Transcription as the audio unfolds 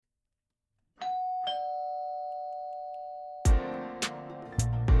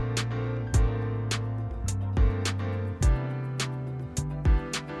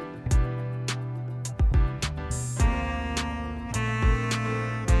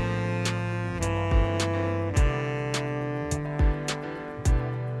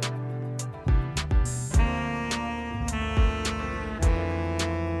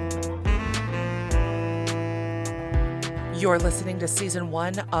You're listening to Season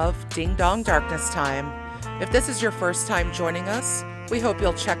 1 of Ding Dong Darkness Time. If this is your first time joining us, we hope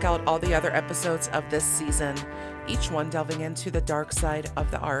you'll check out all the other episodes of this season, each one delving into the dark side of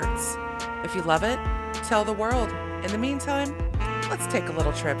the arts. If you love it, tell the world. In the meantime, let's take a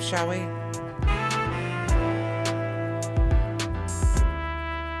little trip, shall we?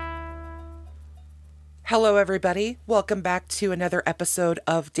 Hello, everybody. Welcome back to another episode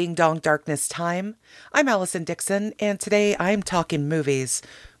of Ding Dong Darkness Time. I'm Allison Dixon, and today I'm talking movies,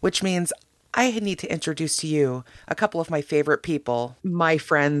 which means I need to introduce to you a couple of my favorite people, my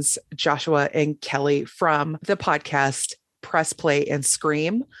friends Joshua and Kelly from the podcast Press Play and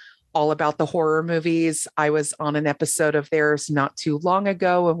Scream, all about the horror movies. I was on an episode of theirs not too long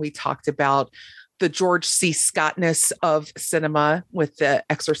ago, and we talked about the George C. Scottness of cinema with The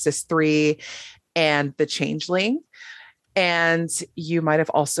Exorcist 3 and The Changeling. And you might have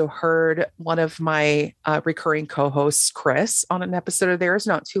also heard one of my recurring co-hosts, Chris, on an episode of theirs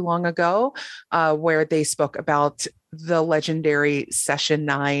not too long ago, where they spoke about the legendary Session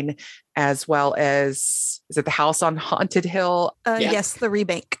 9, as well as, is it The House on Haunted Hill? Yes, the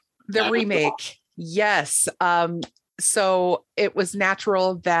remake. The remake. Yes. So it was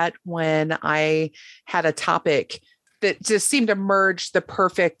natural that when I had a topic that just seemed to merge the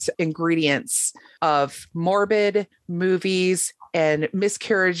perfect ingredients of morbid movies and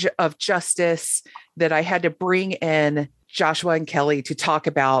miscarriage of justice, that I had to bring in Joshua and Kelly to talk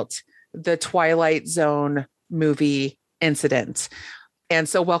about the Twilight Zone movie incident. And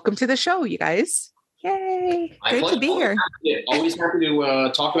so welcome to the show, you guys. Yay. Great to be here. Always happy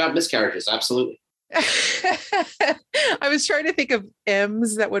to talk about miscarriages. Absolutely. I was trying to think of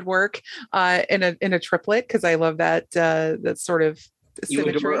M's that would work in a triplet, because I love that sort of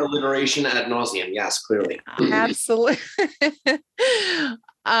symmetry. You would alliteration ad nauseum. Yes, clearly. Absolutely.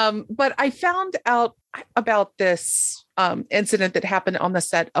 But I found out about this incident that happened on the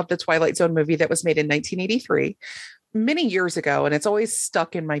set of the Twilight Zone movie that was made in 1983, many years ago, and it's always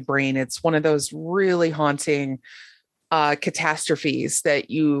stuck in my brain. It's one of those really haunting catastrophes that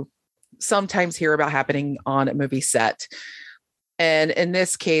you sometimes hear about happening on a movie set. And in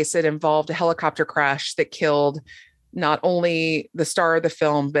this case, it involved a helicopter crash that killed not only the star of the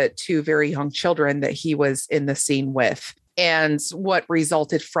film, but two very young children that he was in the scene with. And what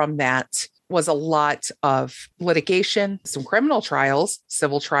resulted from that was a lot of litigation, some criminal trials,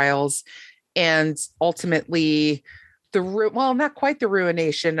 civil trials, and ultimately not quite the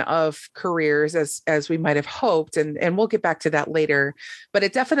ruination of careers as we might have hoped. And we'll get back to that later, but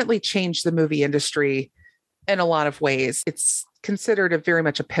it definitely changed the movie industry in a lot of ways. It's considered very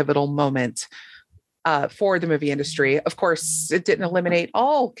much a pivotal moment for the movie industry. Of course, it didn't eliminate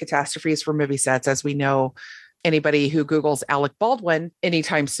all catastrophes for movie sets. As we know, anybody who Googles Alec Baldwin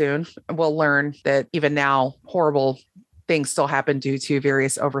anytime soon will learn that even now, horrible things still happen due to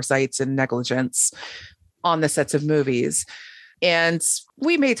various oversights and negligence on the sets of movies. And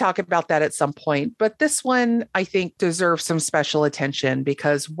we may talk about that at some point, but this one I think deserves some special attention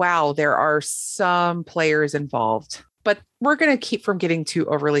because, wow, there are some players involved. But we're going to keep from getting too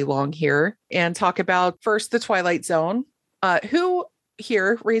overly long here and talk about first the Twilight Zone. Who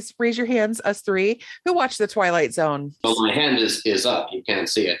here, raise your hands, us three, who watched the Twilight Zone? Well, my hand is up. You can't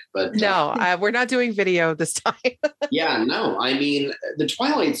see it, but no, we're not doing video this time. Yeah, no. I mean, the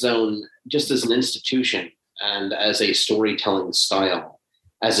Twilight Zone, just as an institution and as a storytelling style,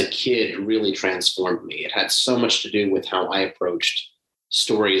 as a kid, really transformed me. It had so much to do with how I approached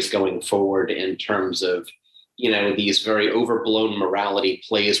stories going forward in terms of, these very overblown morality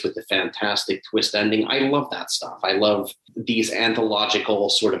plays with the fantastic twist ending. I love that stuff. I love these anthological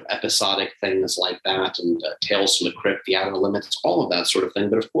sort of episodic things like that, and Tales from the Crypt, The Outer Limits, all of that sort of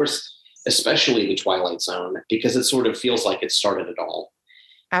thing. But of course, especially the Twilight Zone, because it sort of feels like it started it all.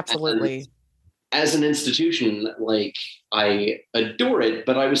 Absolutely. And as an institution, I adore it.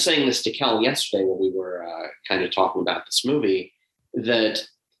 But I was saying this to Cal yesterday when we were kind of talking about this movie, that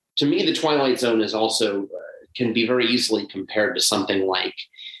to me, the Twilight Zone is also can be very easily compared to something like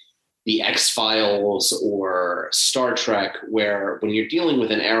the X-Files or Star Trek, where when you're dealing with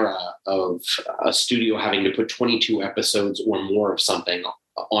an era of a studio having to put 22 episodes or more of something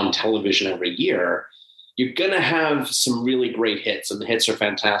on television every year, you're going to have some really great hits, and the hits are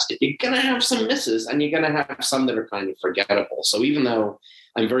fantastic. You're going to have some misses, and you're going to have some that are kind of forgettable. So even though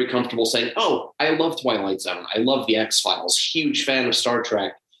I'm very comfortable saying, oh, I love Twilight Zone, I love the X-Files, huge fan of Star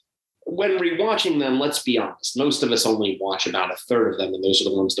Trek, when rewatching them, let's be honest, most of us only watch about a third of them, and those are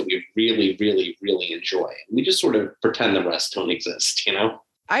the ones that we really, really, really enjoy. We just sort of pretend the rest don't exist,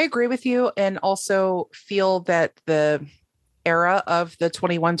 I agree with you, and also feel that the era of the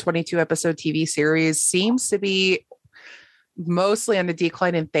 21, 22 episode TV series seems to be mostly on the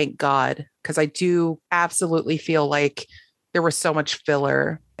decline, and thank God, because I do absolutely feel like there was so much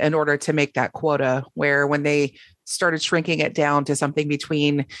filler in order to make that quota, where when they started shrinking it down to something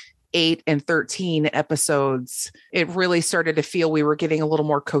between 8 and 13 episodes, it really started to feel we were getting a little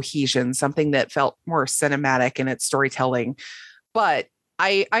more cohesion, something that felt more cinematic in its storytelling. But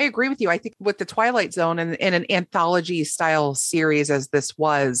I agree with you. I think with the Twilight Zone and in an anthology style series as this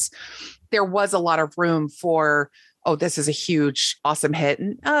was, there was a lot of room for, oh, this is a huge, awesome hit.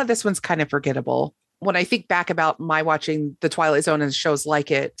 And this one's kind of forgettable. When I think back about my watching the Twilight Zone and shows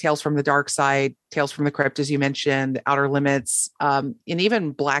like it, Tales from the Dark Side, Tales from the Crypt, as you mentioned, Outer Limits, and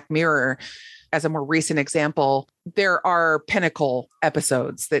even Black Mirror, as a more recent example, there are pinnacle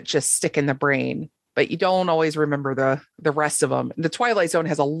episodes that just stick in the brain, but you don't always remember the rest of them. The Twilight Zone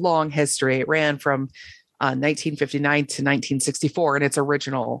has a long history. It ran from 1959 to 1964 in its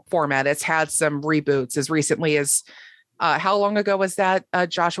original format. It's had some reboots as recently as how long ago was that,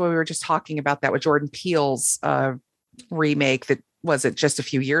 Joshua? We were just talking about that with Jordan Peele's remake. That was it just a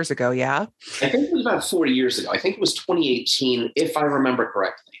few years ago? Yeah, I think it was about 4 years ago. I think it was 2018, if I remember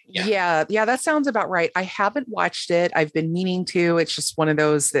correctly. Yeah, that sounds about right. I haven't watched it. I've been meaning to. It's just one of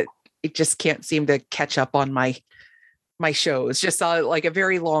those that it just can't seem to catch up on my shows. Just like a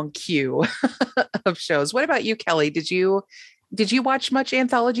very long queue of shows. What about you, Kelly? Did you watch much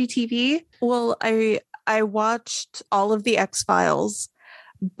anthology TV? Well, I watched all of the X-Files,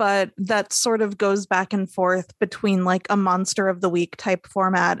 but that sort of goes back and forth between like a Monster of the Week type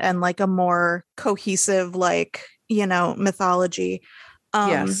format and like a more cohesive, like, mythology.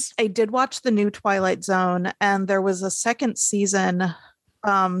 Yes. I did watch the new Twilight Zone, and there was a second season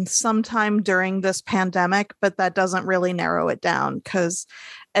sometime during this pandemic, but that doesn't really narrow it down because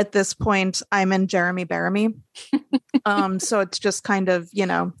at this point I'm in Jeremy Bearimy. So it's just kind of,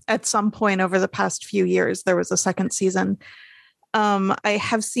 at some point over the past few years, there was a second season. I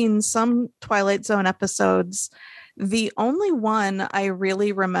have seen some Twilight Zone episodes. The only one I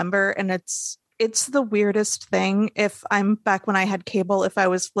really remember, and it's the weirdest thing. If I'm back when I had cable, if I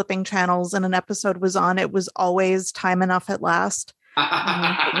was flipping channels and an episode was on, it was always Time Enough at Last.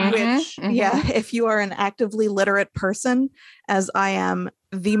 Which, if you are an actively literate person, as I am,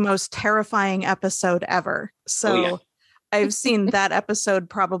 the most terrifying episode ever. So I've seen that episode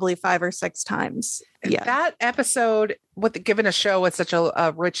probably 5 or 6 times. Yeah. That episode, given a show with such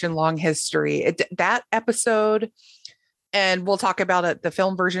a rich and long history, that episode, and we'll talk about it, the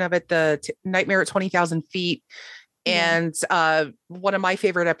film version of it, the Nightmare at 20,000 Feet. And one of my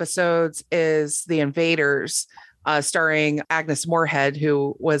favorite episodes is The Invaders, starring Agnes Moorehead,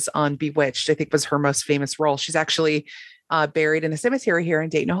 who was on Bewitched. I think was her most famous role. She's actually buried in a cemetery here in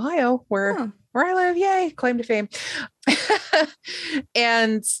Dayton, Ohio, where I live. Yay, claim to fame.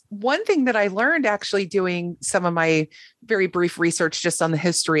 And one thing that I learned actually doing some of my very brief research just on the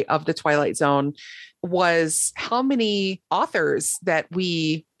history of the Twilight Zone was how many authors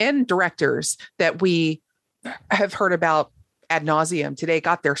and directors that we have heard about ad nauseum today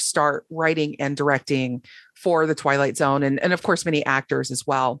got their start writing and directing for the Twilight Zone, and of course many actors as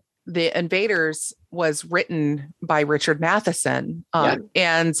well. The Invaders was written by Richard Matheson,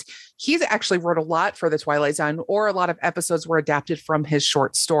 and he's actually wrote a lot for the Twilight Zone, or a lot of episodes were adapted from his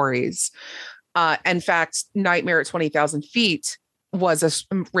short stories. In fact, Nightmare at 20,000 Feet was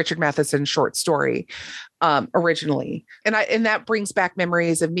a Richard Matheson short story originally. And that brings back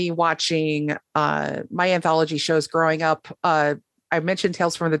memories of me watching my anthology shows growing up. I mentioned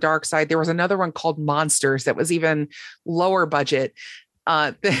Tales from the Dark Side. There was another one called Monsters that was even lower budget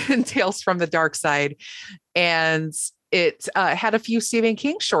than Tales from the Dark Side. And it had a few Stephen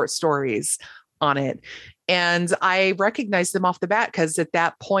King short stories on it. And I recognized them off the bat because at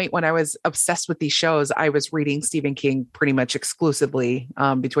that point, when I was obsessed with these shows, I was reading Stephen King pretty much exclusively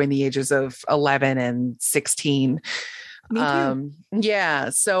between the ages of 11 and 16. Me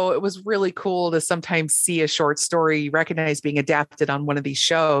too. So it was really cool to sometimes see a short story recognized being adapted on one of these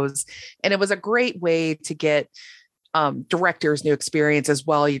shows. And it was a great way to get directors new experience as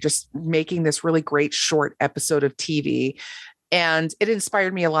well. You're just making this really great short episode of TV. And it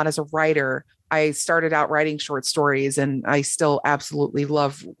inspired me a lot as a writer. I started out writing short stories, and I still absolutely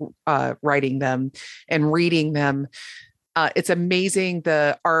love writing them and reading them. It's amazing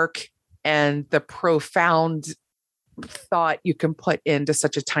the arc and the profound thought you can put into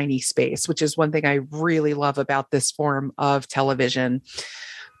such a tiny space, which is one thing I really love about this form of television.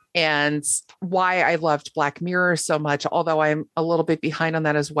 And why I loved Black Mirror so much, although I'm a little bit behind on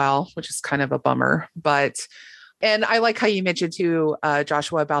that as well, which is kind of a bummer. And I like how you mentioned too,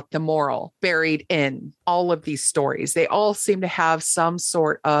 Joshua, about the moral buried in all of these stories. They all seem to have some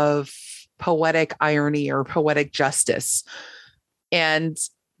sort of poetic irony or poetic justice. And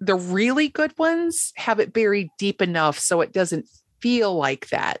the really good ones have it buried deep enough so it doesn't feel like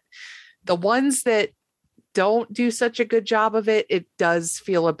that. The ones that don't do such a good job of it, it does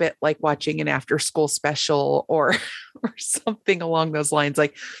feel a bit like watching an after school special or something along those lines.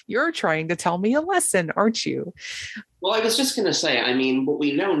 Like, you're trying to tell me a lesson, aren't you? Well, I was just going to say, I mean, what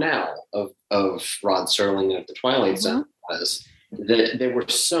we know now of Rod Serling and of the Twilight Zone was that there were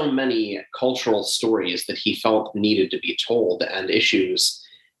so many cultural stories that he felt needed to be told and issues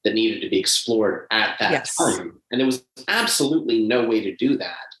that needed to be explored at that time. And there was absolutely no way to do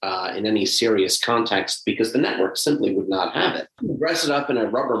that in any serious context because the network simply would not have it. Dress it up in a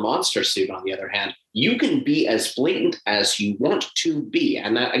rubber monster suit, on the other hand, you can be as blatant as you want to be.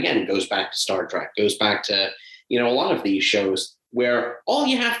 And that, again, goes back to Star Trek, goes back to, a lot of these shows where all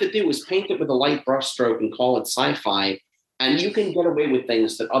you have to do is paint it with a light brushstroke and call it sci-fi, and you can get away with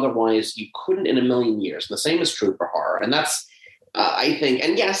things that otherwise you couldn't in a million years. And the same is true for horror. And that's, I think,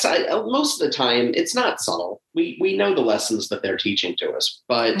 and yes, most of the time it's not subtle. We know the lessons that they're teaching to us,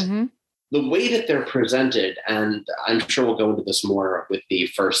 but the way that they're presented, and I'm sure we'll go into this more with the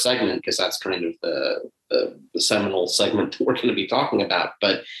first segment because that's kind of the seminal segment that we're going to be talking about.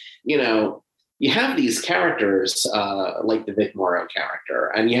 But you have these characters like the Vic Morrow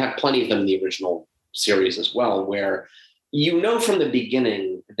character, and you have plenty of them in the original series as well, where from the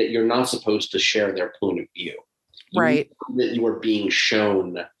beginning that you're not supposed to share their point of view. Right. That you are being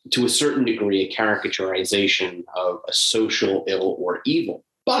shown to a certain degree a caricaturization of a social ill or evil.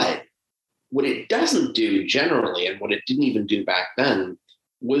 But what it doesn't do generally, and what it didn't even do back then,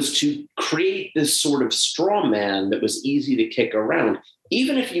 was to create this sort of straw man that was easy to kick around.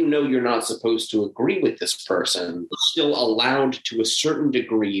 Even if you're not supposed to agree with this person, still allowed to a certain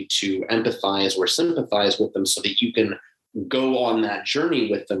degree to empathize or sympathize with them so that you can go on that journey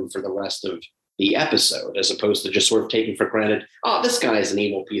with them for the rest of the episode, as opposed to just sort of taking for granted, this guy is an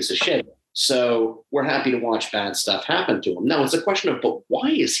evil piece of shit, so we're happy to watch bad stuff happen to him. No, it's a question of, but why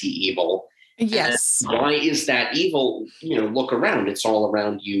is he evil? Yes. And why is that evil? Look around. It's all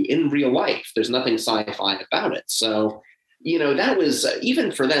around you in real life. There's nothing sci-fi about it. So, that was,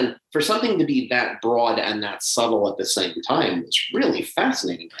 even for them, for something to be that broad and that subtle at the same time, it's really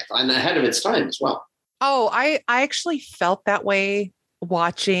fascinating and ahead of its time as well. Oh, I actually felt that way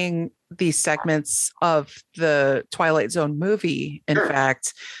watching these segments of the Twilight Zone movie, in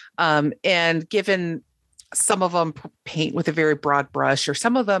fact. And given some of them paint with a very broad brush, or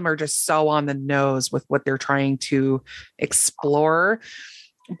some of them are just so on the nose with what they're trying to explore.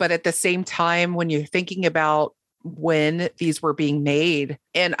 But at the same time, when you're thinking about when these were being made,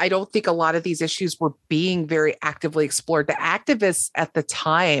 and I don't think a lot of these issues were being very actively explored. The activists at the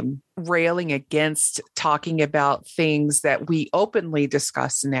time railing against talking about things that we openly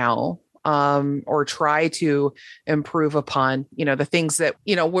discuss now, or try to improve upon, the things that,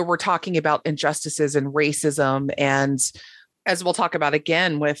 where we're talking about injustices and racism. And as we'll talk about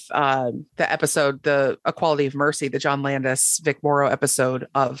again with the episode, the Equality of Mercy, the John Landis, Vic Morrow episode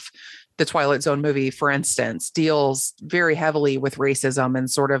of the Twilight Zone movie, for instance, deals very heavily with racism and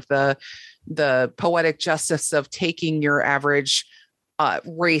sort of the poetic justice of taking your average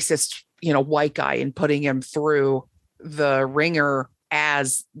racist, white guy and putting him through the ringer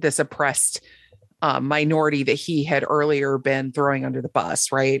as this oppressed minority that he had earlier been throwing under the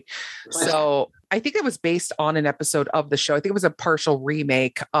bus. Right. So I think it was based on an episode of the show. I think it was a partial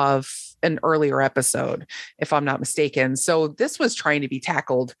remake of an earlier episode, if I'm not mistaken. So this was trying to be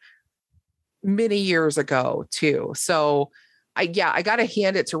tackled many years ago too. So I got to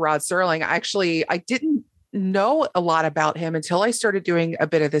hand it to Rod Serling. Actually, I didn't know a lot about him until I started doing a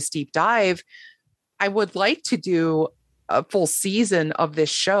bit of this deep dive. I would like to do a full season of this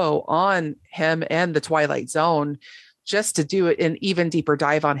show on him and the Twilight Zone, just to do an even deeper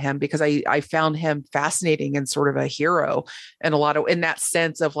dive on him, because I found him fascinating and sort of a hero and in that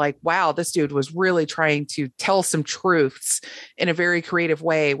sense of like, wow, this dude was really trying to tell some truths in a very creative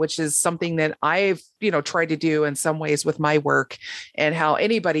way, which is something that I've, tried to do in some ways with my work, and how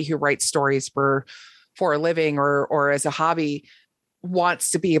anybody who writes stories for a living or as a hobby wants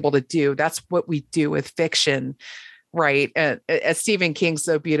to be able to do. That's what we do with fiction. Right. And as Stephen King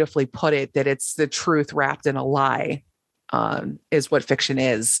so beautifully put it, that it's the truth wrapped in a lie. Is what fiction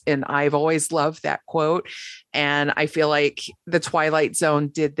is. And I've always loved that quote. And I feel like the Twilight Zone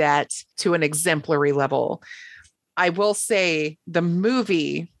did that to an exemplary level. I will say the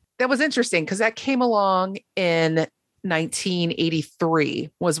movie, that was interesting because that came along in 1983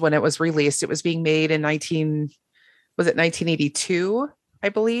 was when it was released. It was being made in 1982. I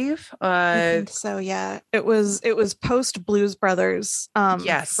believe. I think so. Yeah, it was post Blues Brothers.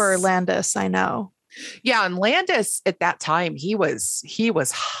 Yes. For Landis, I know. Yeah, and Landis at that time, he was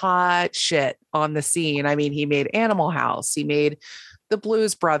hot shit on the scene. I mean, he made Animal House, he made the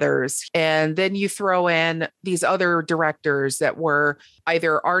Blues Brothers, and then you throw in these other directors that were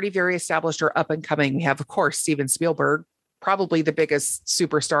either already very established or up and coming. We have, of course, Steven Spielberg, probably the biggest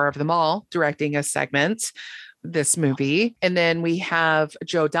superstar of them all, directing a segment, this movie. And then we have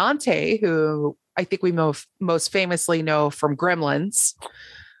Joe Dante, who I think we most famously know from Gremlins.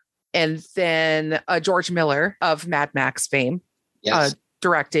 And then George Miller of Mad Max fame, Yes.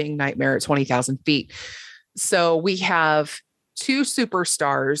 Directing Nightmare at 20,000 Feet. So we have two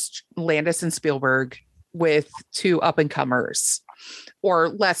superstars, Landis and Spielberg, with two up-and-comers or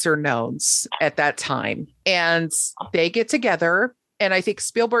lesser knowns at that time. And they get together. And I think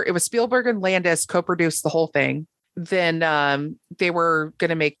it was Spielberg and Landis co-produced the whole thing. Then they were going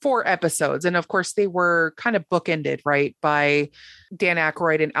to make 4 episodes. And of course, they were kind of bookended, right, by Dan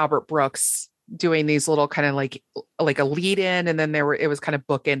Aykroyd and Albert Brooks doing these little kind of like a lead in. And then it was kind of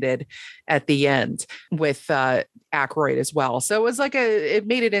bookended at the end with Aykroyd as well. So it was it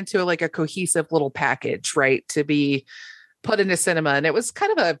made it into like a cohesive little package, right, to be put into cinema. And it was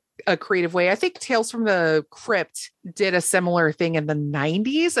kind of a creative way. I think Tales from the Crypt did a similar thing in the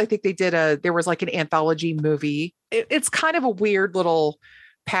 90s. I think there was like an anthology movie. It's kind of a weird little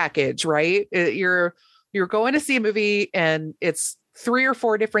package, right? You're going to see a movie and it's 3 or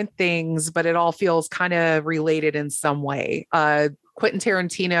 4 different things, but it all feels kind of related in some way. Quentin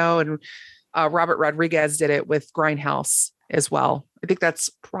Tarantino and Robert Rodriguez did it with Grindhouse as well. I think that's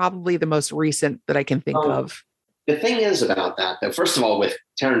probably the most recent that I can think of. The thing is about that, though, first of all, with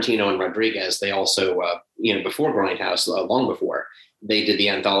Tarantino and Rodriguez, they also, before Grindhouse, long before, they did the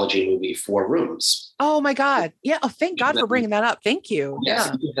anthology movie 4 Rooms. Oh, my God. Yeah. Oh, thank God for bringing that up. Thank you. Yes,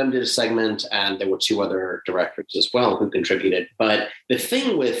 yeah. Each of them did a segment, and there were 2 other directors as well who contributed. But the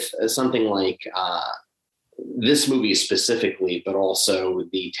thing with something like this movie specifically, but also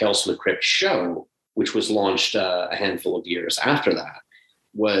the Tales from the Crypt show, which was launched a handful of years after that,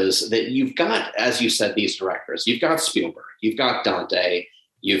 was that you've got, as you said, these directors. You've got Spielberg, you've got Dante,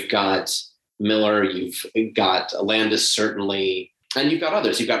 you've got Miller, you've got Landis, certainly, and you've got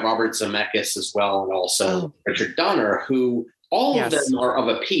others. You've got Robert Zemeckis as well, and also Richard Donner, who all of them are of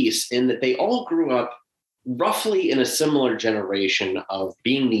a piece in that they all grew up roughly in a similar generation of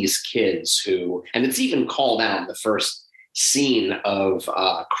being these kids who, and it's even called out in the first scene of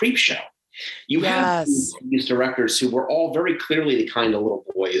Creepshow. You have these directors who were all very clearly the kind of little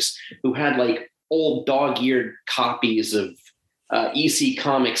boys who had like old dog-eared copies of EC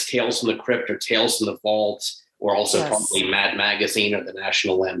Comics Tales from the Crypt or Tales from the Vault, or also probably Mad Magazine or the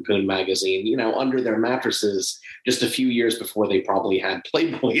National Lampoon magazine, under their mattresses just a few years before they probably had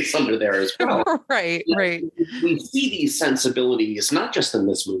Playboys under there as well. Right. We see these sensibilities, not just in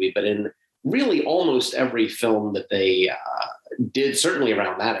this movie, but in really almost every film that they did, certainly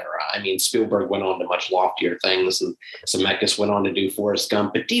around that era. I mean, Spielberg went on to much loftier things, and Zemeckis went on to do Forrest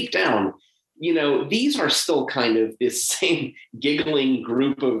Gump. But deep down, these are still kind of this same giggling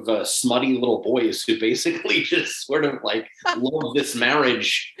group of smutty little boys who basically just sort of like love this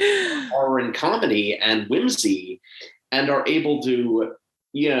marriage, horror and comedy and whimsy, and are able to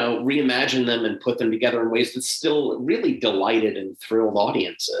reimagine them and put them together in ways that still really delighted and thrilled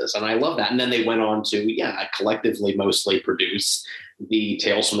audiences. And I love that. And then they went on to, collectively mostly produce the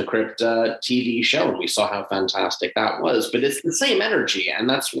Tales from the Crypt TV show. And we saw how fantastic that was. But it's the same energy. And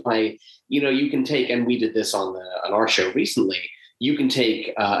that's why, you can take, and we did this on our show recently, you can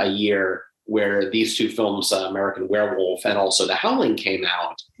take a year where these 2 films, American Werewolf and also The Howling, came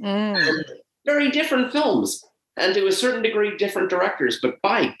out. Very different films. And to a certain degree, different directors. But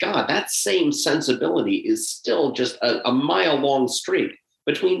by God, that same sensibility is still just a mile-long streak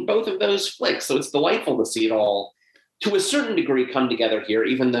between both of those flicks. So it's delightful to see it all, to a certain degree, come together here,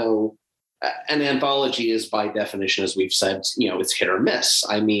 even though an anthology is, by definition, as we've said, it's hit or miss.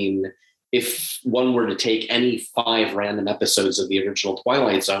 I mean, if one were to take any 5 random episodes of the original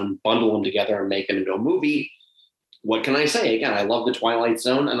Twilight Zone, bundle them together and make them into a movie, what can I say? Again, I love the Twilight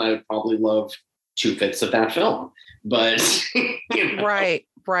Zone, and I would probably love 2/5 of that film, but right.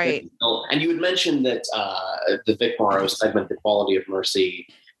 And you had mentioned that the Vic Morrow segment, The Quality of Mercy,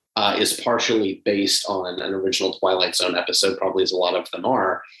 is partially based on an original Twilight Zone episode, probably as a lot of them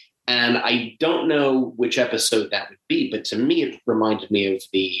are. And I don't know which episode that would be, but to me, it reminded me of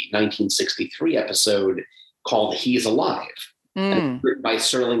the 1963 episode called He's Alive, and written by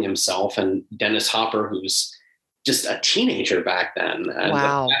Serling himself and Dennis Hopper, who's just a teenager back then. And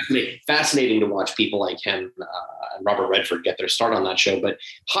wow. Fascinating to watch people like him and Robert Redford get their start on that show. But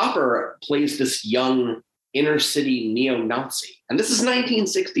Hopper plays this young inner city neo-Nazi. And this is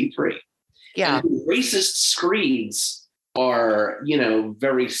 1963. Yeah. And the racist screeds are,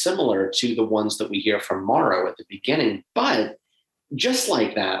 very similar to the ones that we hear from Morrow at the beginning. But just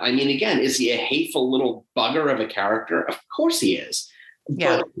like that, I mean, again, is he a hateful little bugger of a character? Of course he is.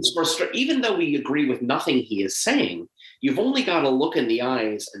 Yeah. But even though we agree with nothing he is saying, you've only got to look in the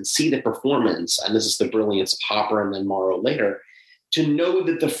eyes and see the performance. And this is the brilliance of Hopper and then Morrow later, to know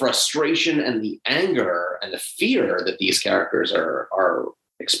that the frustration and the anger and the fear that these characters are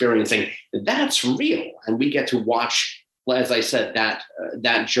experiencing, that's real. And we get to watch, as I said,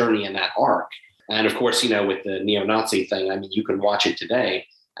 that journey and that arc. And of course, with the neo-Nazi thing, I mean, you can watch it today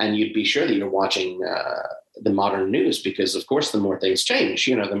and you'd be sure that you're watching the modern news, because of course, the more things change,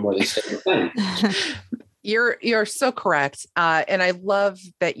 the more they stay the same. You're so correct. And I love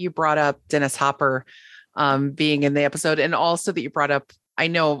that you brought up Dennis Hopper being in the episode, and also that you brought up, I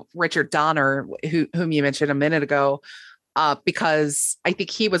know, Richard Donner, whom you mentioned a minute ago, because I think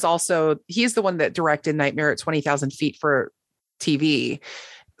he's the one that directed Nightmare at 20,000 Feet for TV.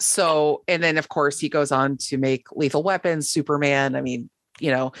 So, and then of course he goes on to make Lethal Weapon, Superman. I mean,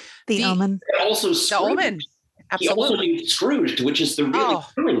 The Omen. Also, The Omen. Absolutely. He also did Scrooged, which is the really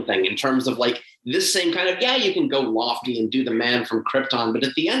thrilling thing in terms of like this same kind of, you can go lofty and do the man from Krypton, but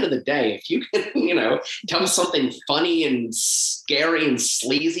at the end of the day, if you can, tell something funny and scary and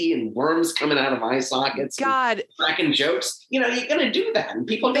sleazy and worms coming out of eye sockets, and cracking jokes, you're going to do that, and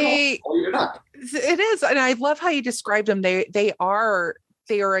people know it up. It is, and I love how you described them. They are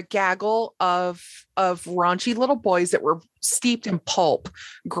a gaggle of raunchy little boys that were steeped in pulp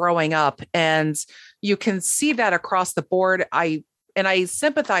growing up. And you can see that across the board. I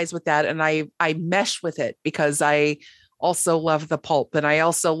sympathize with that. And I mesh with it because I also love the pulp. And I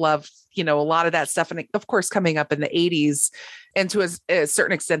also love, a lot of that stuff. And of course, coming up in the 80s and to a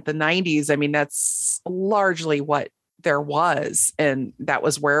certain extent, the 90s, I mean, that's largely what there was. And that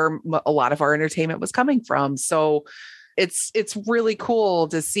was where a lot of our entertainment was coming from. So it's really cool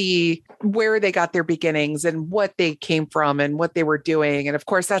to see where they got their beginnings and what they came from and what they were doing. And of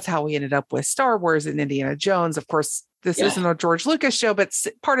course, that's how we ended up with Star Wars and Indiana Jones. Of course, this isn't a George Lucas show, but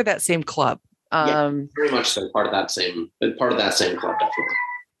part of that same club. Very much so. Part of that same club, definitely.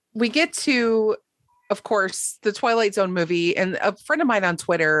 We get to, of course, the Twilight Zone movie. And a friend of mine on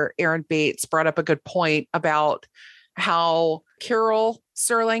Twitter, Aaron Bates, brought up a good point about how Carol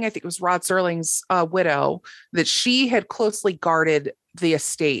Serling, I think it was Rod Serling's widow, that she had closely guarded the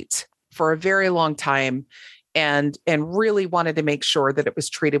estate for a very long time and really wanted to make sure that it was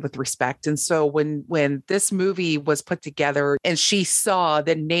treated with respect. And so when this movie was put together and she saw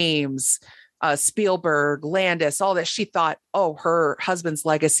the names, Spielberg, Landis, all that, she thought, her husband's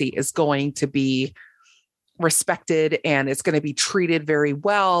legacy is going to be respected and it's going to be treated very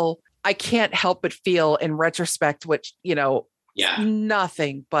well. I can't help but feel in retrospect, which,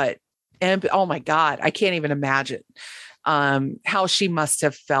 nothing but, and oh my God, I can't even imagine how she must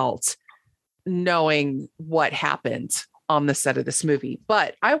have felt knowing what happened on the set of this movie.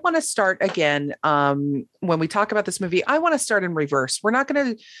 But I want to start again. When we talk about this movie, I want to start in reverse. We're not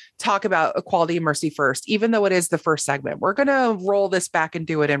going to talk about Equality and Mercy first, even though it is the first segment. We're going to roll this back and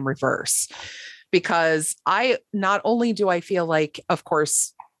do it in reverse, because not only do I feel like, of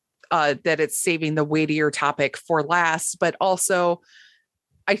course, that it's saving the weightier topic for last, but also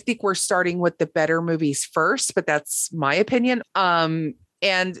I think we're starting with the better movies first, but that's my opinion. And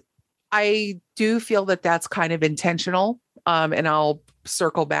I do feel that that's kind of intentional. And I'll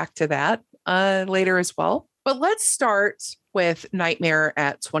circle back to that later as well. But let's start with Nightmare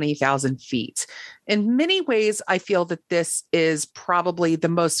at 20,000 Feet. In many ways, I feel that this is probably the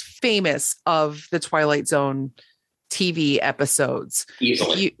most famous of the Twilight Zone TV episodes.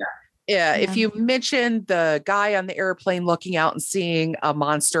 Easily. If you mention the guy on the airplane looking out and seeing a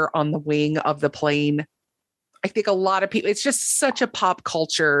monster on the wing of the plane, I think a lot of people, it's just such a pop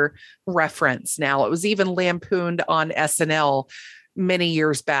culture reference now. It was even lampooned on SNL many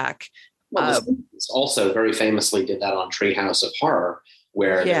years back. Well, also very famously did that on Treehouse of Horror,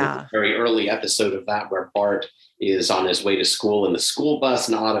 where there was a very early episode of that where Bart is on his way to school in the school bus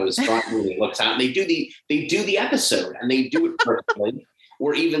and Otto's driving and he looks out and they do the episode and they do it perfectly.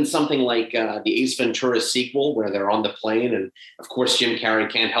 Or even something like the Ace Ventura sequel where they're on the plane and of course Jim Carrey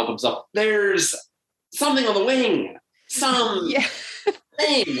can't help himself. There's something on the wing.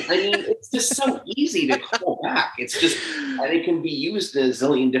 Thing. I mean, it's just so easy to call back. It's just, and it can be used in a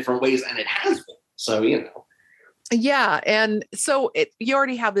zillion different ways, and it has been. So, Yeah. And so you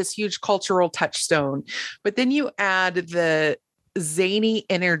already have this huge cultural touchstone, but then you add the zany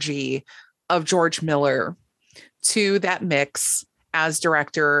energy of George Miller to that mix as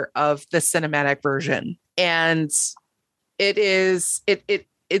director of the cinematic version. And it's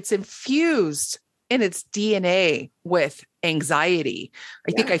infused in its DNA with anxiety.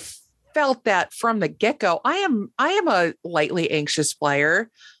 I think I felt that from the get-go. I am a lightly anxious flyer.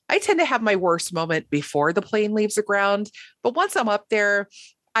 I tend to have my worst moment before the plane leaves the ground, but once I'm up there,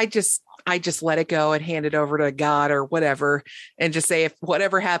 I just let it go and hand it over to God or whatever, and just say, if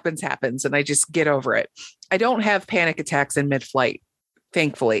whatever happens, happens. And I just get over it. I don't have panic attacks in mid-flight,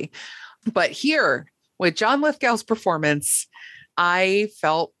 thankfully. But here with John Lithgow's performance, I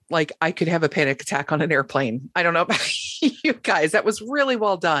felt like I could have a panic attack on an airplane. I don't know about you guys. That was really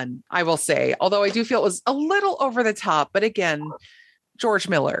well done, I will say. Although I do feel it was a little over the top, but again, George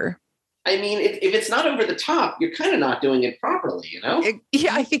Miller. I mean, if it's not over the top, you're kind of not doing it properly, you know?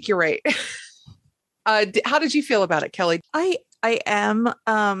 Yeah, I think you're right. How did you feel about it, Kelly? I am.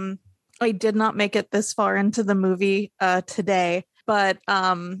 I did not make it this far into the movie today, but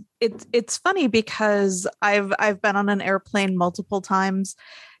it's funny because I've been on an airplane multiple times.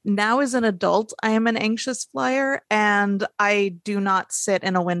 Now as an adult, I am an anxious flyer and I do not sit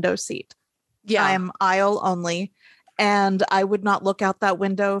in a window seat. Yeah. I am aisle only. And I would not look out that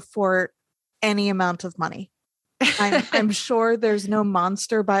window for any amount of money. I'm sure there's no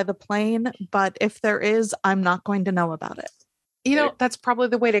monster by the plane, but if there is, I'm not going to know about it. You know, that's probably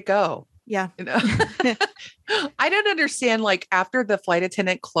the way to go. Yeah. You know? I don't understand, like, after the flight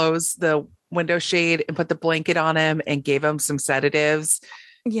attendant closed the window shade and put the blanket on him and gave him some sedatives.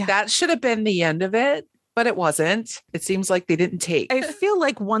 Yeah. That should have been the end of it, but it wasn't. It seems like they didn't take. I feel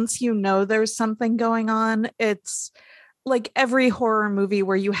like once you know there's something going on, it's like every horror movie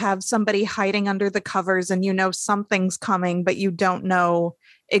where you have somebody hiding under the covers and you know something's coming, but you don't know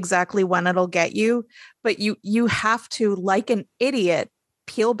exactly when it'll get you. But you have to, like an idiot,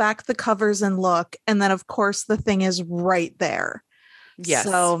 peel back the covers and look. And then, of course, the thing is right there. Yes.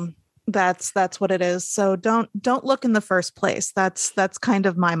 So that's what it is. So don't look in the first place. That's kind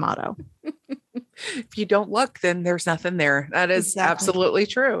of my motto. If you don't look, then there's nothing there. That is absolutely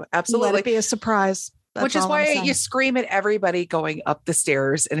true. Absolutely. Let it be a surprise. That's which is why you scream at everybody going up the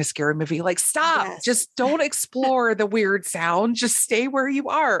stairs in a scary movie. Like, stop, just don't explore the weird sound. Just stay where you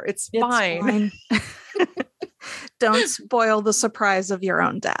are. It's fine. Don't spoil the surprise of your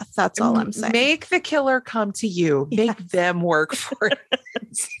own death. That's all I'm saying. Make the killer come to you. Make them work for it.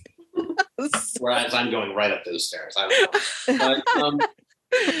 Whereas I'm going right up those stairs. I don't know.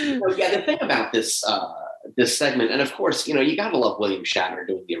 But, the thing about this segment, and of course, you got to love William Shatner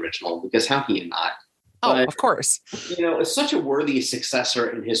doing the original, because how can you not? But, of course. It's such a worthy successor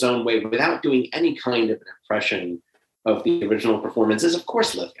in his own way without doing any kind of an impression of the original performance is, of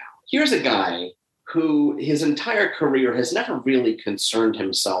course, Lithgow. Here's a guy who his entire career has never really concerned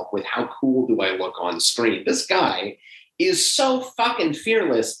himself with how cool do I look on screen. This guy is so fucking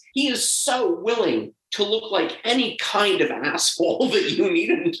fearless. He is so willing to look like any kind of asshole that you need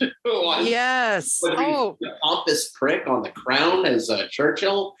him to. Yes. Whether he's a pompous prick on the Crown as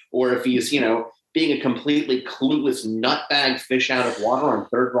Churchill, or if he's, being a completely clueless nutbag fish out of water on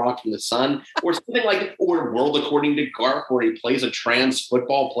Third Rock from the Sun, or something like, or World According to Garp, where he plays a trans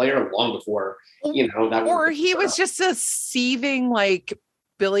football player long before, that. Or he was just a seething, like,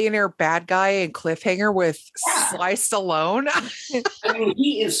 billionaire bad guy in Cliffhanger with Sly Stallone. I mean,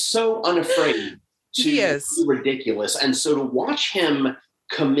 he is so unafraid to be ridiculous. And so to watch him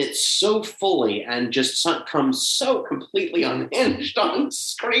commit so fully and just come so completely unhinged on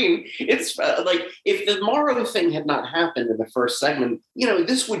screen, it's like, if the Morrow thing had not happened in the first segment,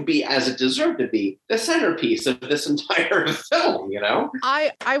 this would be, as it deserved to be, the centerpiece of this entire film.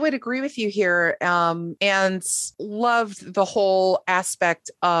 I would agree with you here, and loved the whole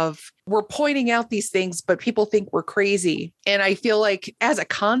aspect of, we're pointing out these things, but people think we're crazy. And I feel like as a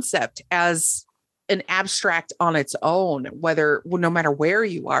concept, as an abstract on its own, no matter where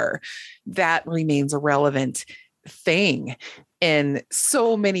you are, that remains a relevant thing in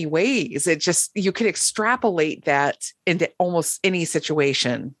so many ways. You could extrapolate that into almost any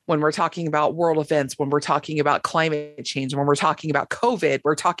situation. When we're talking about world events, when we're talking about climate change, when we're talking about COVID,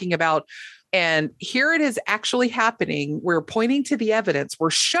 we're talking about, and here it is actually happening. We're pointing to the evidence. We're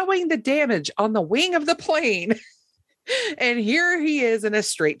showing the damage on the wing of the plane. And here he is in a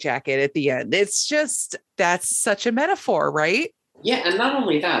straitjacket at the end. It's just, that's such a metaphor, right? Yeah, and not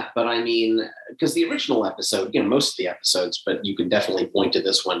only that, but I mean, because the original episode, most of the episodes, but you can definitely point to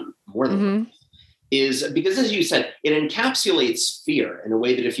this one more than is because, as you said, it encapsulates fear in a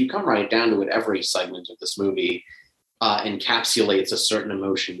way that if you come right down to it, every segment of this movie encapsulates a certain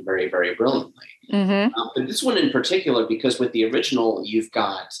emotion very, very brilliantly. Mm-hmm. But this one in particular, because with the original, you've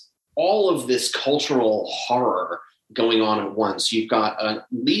got all of this cultural horror going on at once. You've got a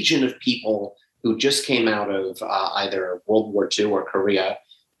legion of people who just came out of either World War II or Korea,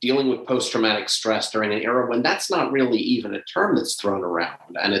 dealing with post-traumatic stress during an era when that's not really even a term that's thrown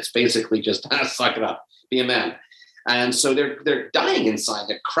around. And it's basically just suck it up, be a man. And so they're dying inside.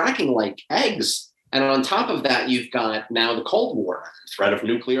 They're cracking like eggs. And on top of that, you've got now the Cold War, threat of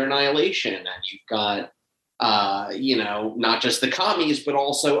nuclear annihilation. And you've got, not just the commies, but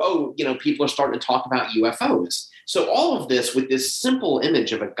also, people are starting to talk about UFOs. So all of this with this simple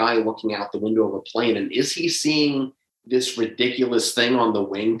image of a guy looking out the window of a plane. And is he seeing this ridiculous thing on the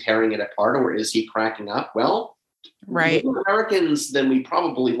wing tearing it apart, or is he cracking up? Well, right. More Americans than we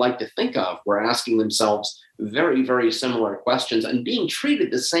probably like to think of were asking themselves very, very similar questions and being treated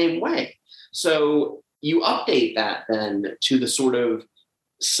the same way. So you update that then to the sort of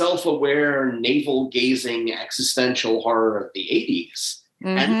self-aware, navel-gazing, existential horror of the 80s.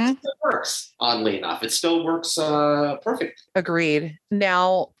 Mm-hmm. And it still works, oddly enough. It still works perfect. Agreed.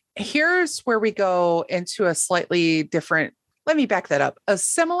 Now, here's where we go into a slightly different, let me back that up, a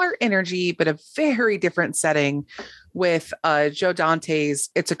similar energy, but a very different setting with Joe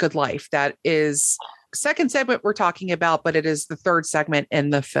Dante's It's a Good Life. That is second segment we're talking about, but it is the third segment in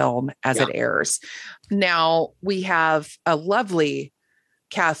the film as it airs. Now we have a lovely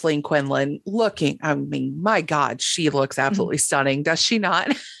Kathleen Quinlan looking, I mean, my God, she looks absolutely stunning. Does she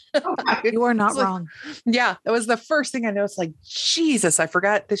not? You are not wrong. Yeah. It was the first thing I noticed, like, Jesus, I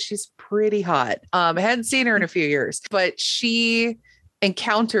forgot that she's pretty hot. I hadn't seen her in a few years, but she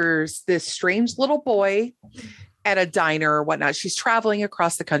encounters this strange little boy at a diner or whatnot. She's traveling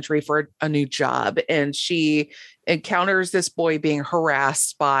across the country for a new job, and she encounters this boy being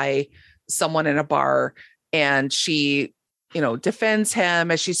harassed by someone in a bar, and she, defends him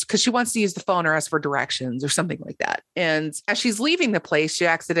because she wants to use the phone or ask for directions or something like that. And as she's leaving the place, she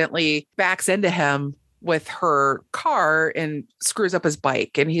accidentally backs into him with her car and screws up his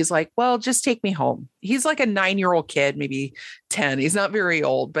bike. And he's like, well, just take me home. He's like a 9-year-old kid, maybe 10. He's not very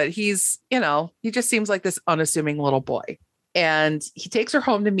old, but he's, he just seems like this unassuming little boy. And he takes her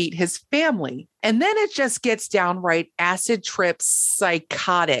home to meet his family. And then it just gets downright acid trip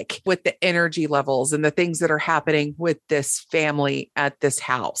psychotic with the energy levels and the things that are happening with this family at this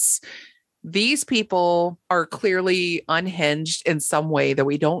house. These people are clearly unhinged in some way that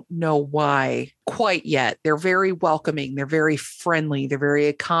we don't know why quite yet. They're very welcoming. They're very friendly. They're very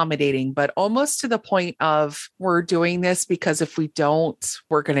accommodating, but almost to the point of, we're doing this because if we don't,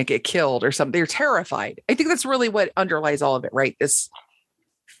 we're going to get killed or something. They're terrified. I think that's really what underlies all of it, right? This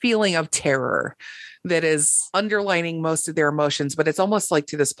feeling of terror that is underlining most of their emotions, but it's almost like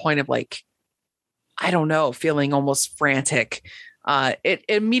to this point of like, I don't know, feeling almost frantic. It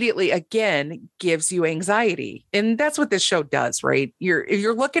immediately, again, gives you anxiety. And that's what this show does, right? If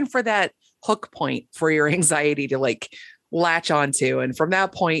you're looking for that hook point for your anxiety to like latch onto. And from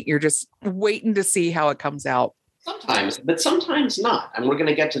that point, you're just waiting to see how it comes out. Sometimes, but sometimes not. And we're going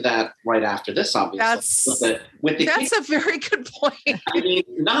to get to that right after this, obviously. That's a very good point. I mean,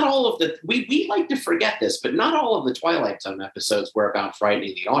 not all of we like to forget this, but not all of the Twilight Zone episodes were about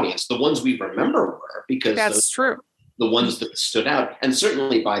frightening the audience. The ones we remember were, because that's true. The ones that stood out. And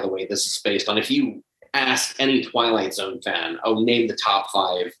certainly, by the way, this is based on, if you ask any Twilight Zone fan, name the top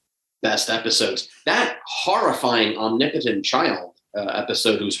 5 best episodes, that horrifying omnipotent child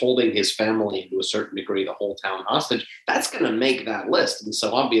episode who's holding his family to a certain degree, the whole town hostage, that's going to make that list. And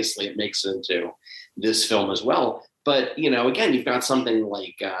so obviously it makes it into this film as well. But, again, you've got something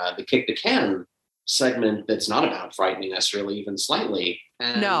like the Kick the Can segment that's not about frightening us really even slightly.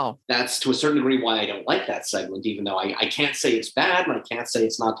 And no, that's to a certain degree why I don't like that segment, even though I can't say it's bad and I can't say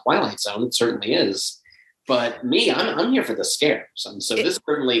it's not Twilight Zone. It certainly is. But me, I'm here for the scares. And so this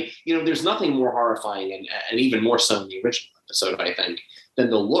certainly, there's nothing more horrifying and even more so in the original episode, I think,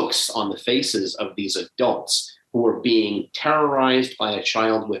 than the looks on the faces of these adults who are being terrorized by a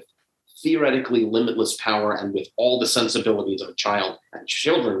child with theoretically limitless power and with all the sensibilities of a child. And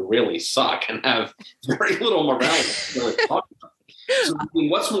children really suck and have very little morality. So I mean,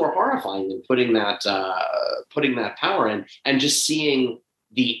 what's more horrifying than putting that power in and just seeing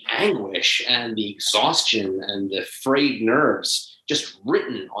the anguish and the exhaustion and the frayed nerves just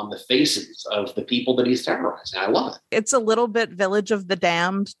written on the faces of the people that he's terrorizing. I love it. It's a little bit Village of the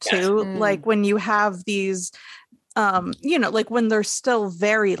Damned too. Yes. Like when you have these, like when they're still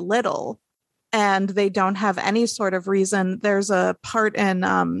very little and they don't have any sort of reason. There's a part in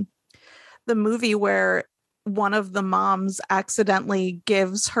the movie where one of the moms accidentally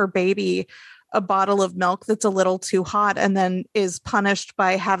gives her baby a bottle of milk that's a little too hot and then is punished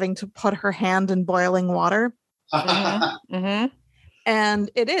by having to put her hand in boiling water. Mm-hmm. Mm-hmm. And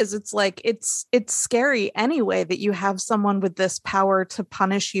it's like, it's scary anyway that you have someone with this power to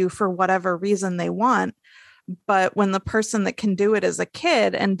punish you for whatever reason they want. But when the person that can do it is a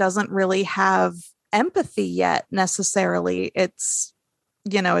kid and doesn't really have empathy yet necessarily, it's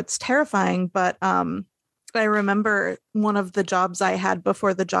terrifying. But I remember one of the jobs I had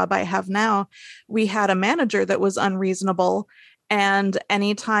before the job I have now, we had a manager that was unreasonable. And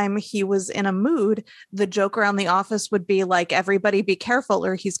anytime he was in a mood, the joke around the office would be like, everybody be careful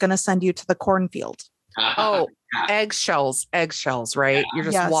or he's going to send you to the cornfield. Oh, eggshells, right?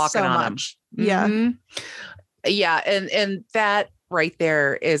 You're just walking so on much. them. Yeah. Mm-hmm. Yeah. And that right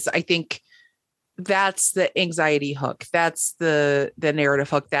there is, I think that's the anxiety hook. That's the narrative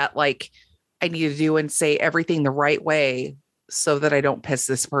hook that like I need to do and say everything the right way so that I don't piss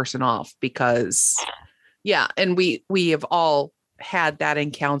this person off because and we have all had that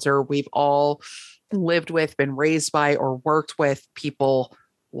encounter. We've all lived with, been raised by, or worked with people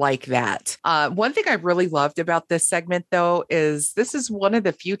like that. One thing I really loved about this segment, though, is this is one of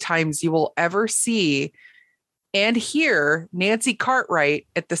the few times you will ever see and hear Nancy Cartwright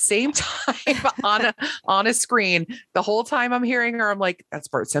at the same time on a screen. The whole time I'm hearing her, I'm like, that's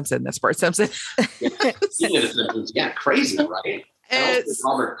Bart Simpson. That's Bart Simpson. Yeah, crazy, right? And also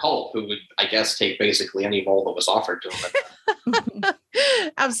Robert Culp, who would, I guess, take basically any role that was offered to him.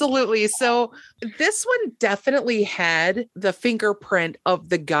 Absolutely. So this one definitely had the fingerprint of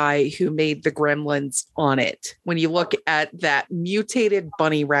the guy who made the gremlins on it. When you look at that mutated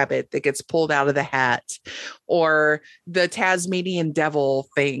bunny rabbit that gets pulled out of the hat, or the Tasmanian devil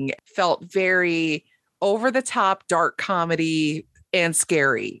thing, felt very over the top, dark comedy and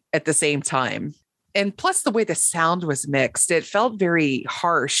scary at the same time. And plus the way the sound was mixed, it felt very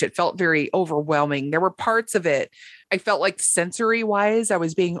harsh. It felt very overwhelming. There were parts of it, I felt like sensory wise, I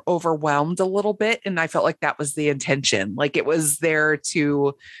was being overwhelmed a little bit. And I felt like that was the intention. Like it was there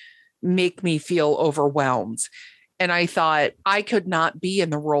to make me feel overwhelmed. And I thought I could not be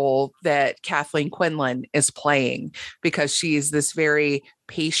in the role that Kathleen Quinlan is playing because she's this very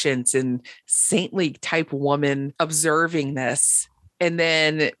patient and saintly type woman observing this. And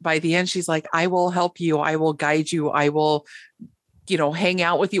then by the end, she's like, I will help you. I will guide you. I will, hang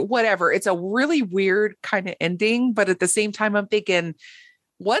out with you, whatever. It's a really weird kind of ending. But at the same time, I'm thinking,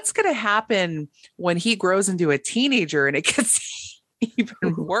 what's going to happen when he grows into a teenager and it gets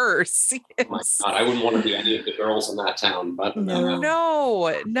even worse? Oh my God, I wouldn't want to be any of the girls in that town. But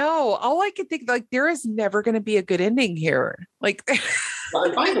no. All I could think, like, there is never going to be a good ending here. Like,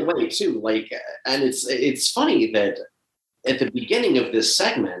 by the way, too, and it's funny that at the beginning of this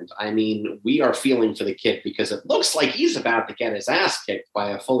segment, I mean, we are feeling for the kid because it looks like he's about to get his ass kicked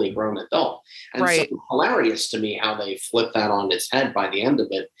by a fully grown adult. And right. So hilarious to me how they flip that on its head by the end of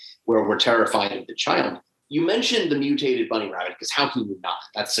it, where we're terrified of the child. You mentioned the mutated bunny rabbit, because how can you not?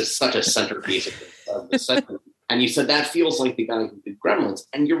 That's just such a centerpiece of the segment. And you said that feels like the guy who did Gremlins.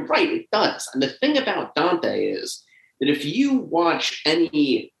 And you're right, it does. And the thing about Dante is that if you watch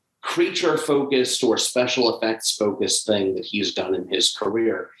any creature-focused or special effects-focused thing that he's done in his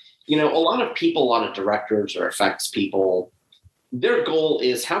career, a lot of people, a lot of directors or effects people, their goal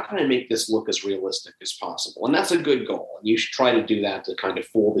is, how can I make this look as realistic as possible? And that's a good goal. And you should try to do that to kind of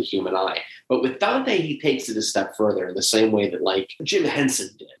fool the human eye. But with Dante, he takes it a step further in the same way that, like, Jim Henson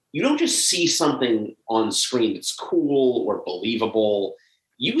did. You don't just see something on screen that's cool or believable.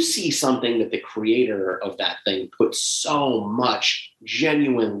 You see something that the creator of that thing put so much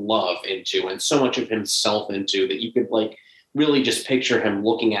genuine love into and so much of himself into that you could really just picture him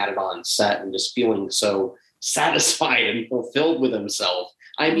looking at it on set and just feeling so satisfied and fulfilled with himself.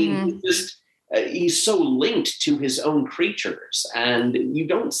 I mean, he's so linked to his own creatures, and you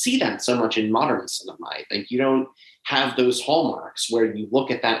don't see that so much in modern cinema. I think you don't have those hallmarks where you look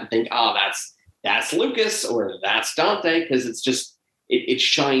at that and think, oh, that's Lucas or that's Dante, because it's just, it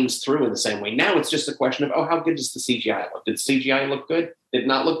shines through in the same way. Now it's just a question of, how good does the CGI look? Did the CGI look good? Did it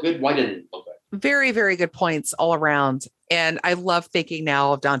not look good? Why didn't it look good? Very, very good points all around. And I love thinking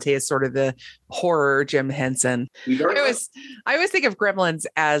now of Dante as sort of the horror Jim Henson. I always think of Gremlins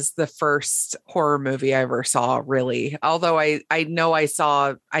as the first horror movie I ever saw, really. Although I know I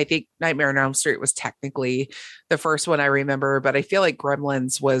think Nightmare on Elm Street was technically the first one I remember, but I feel like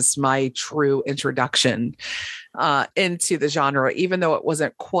Gremlins was my true introduction into the genre. Even though it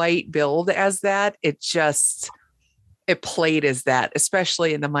wasn't quite billed as that, it played as that,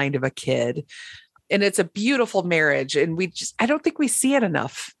 especially in the mind of a kid. And it's a beautiful marriage. And I don't think we see it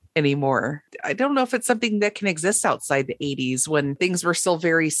enough anymore. I don't know if it's something that can exist outside the 80s when things were still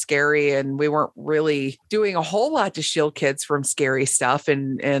very scary and we weren't really doing a whole lot to shield kids from scary stuff.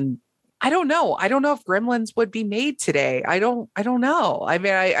 And I don't know. I don't know if Gremlins would be made today. I don't know. I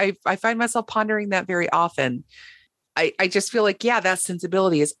mean, I find myself pondering that very often. I just feel like, yeah, that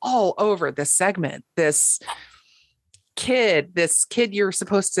sensibility is all over this segment. This kid you're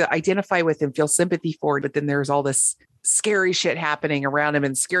supposed to identify with and feel sympathy for, but then there's all this scary shit happening around him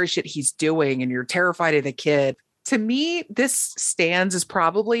and scary shit he's doing, and you're terrified of the kid. To me, this stands as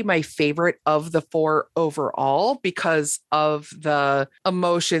probably my favorite of the four overall because of the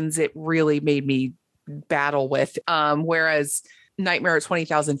emotions it really made me battle with. Whereas Nightmare at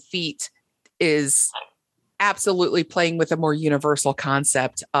 20,000 Feet is absolutely playing with a more universal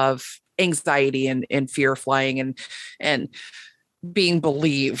concept of anxiety and fear flying and being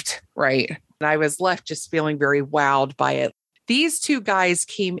believed, right? And I was left just feeling very wowed by it. These two guys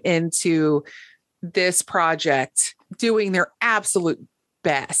came into this project doing their absolute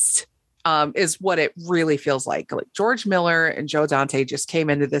best, is what it really feels like. Like George Miller and Joe Dante just came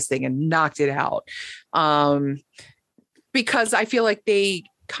into this thing and knocked it out. Because I feel like they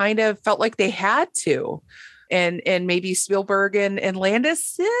kind of felt like they had to. And maybe Spielberg and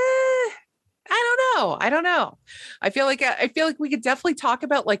Landis, I don't know. I feel like we could definitely talk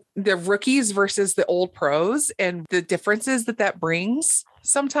about like the rookies versus the old pros and the differences that brings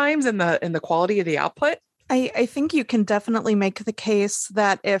sometimes in the quality of the output. I think you can definitely make the case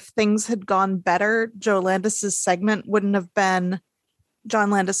that if things had gone better, John Landis' segment wouldn't have been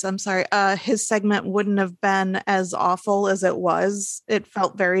as awful as it was. It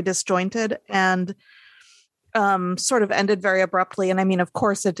felt very disjointed and sort of ended very abruptly. And I mean, of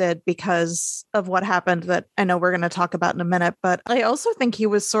course it did because of what happened that I know we're going to talk about in a minute. But I also think he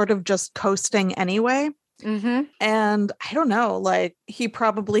was sort of just coasting anyway. Mm-hmm. And I don't know, like he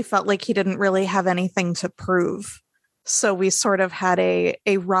probably felt like he didn't really have anything to prove. So we sort of had a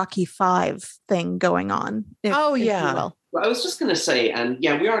Rocky V thing going on. Yeah. Well, I was just going to say, and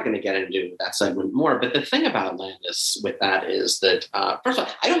yeah, we are going to get into that segment more. But the thing about Landis with that is that, first of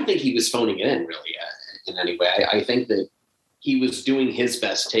all, I don't think he was phoning it in really in any way. I think that he was doing his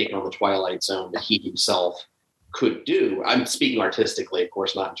best take on the Twilight Zone that he himself could do. I'm speaking artistically, of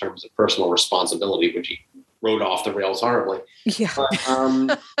course, not in terms of personal responsibility, which he wrote off the rails horribly. Yeah. But,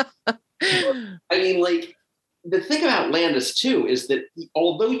 I mean, like, the thing about Landis, too, is that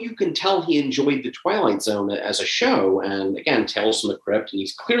although you can tell he enjoyed the Twilight Zone as a show, and again, Tales from the Crypt, and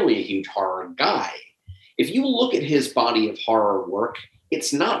he's clearly a huge horror guy, if you look at his body of horror work,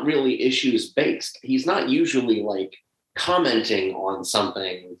 it's not really issues-based. He's not usually, like, commenting on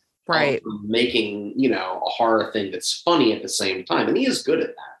something, right? Making, a horror thing that's funny at the same time, and he is good at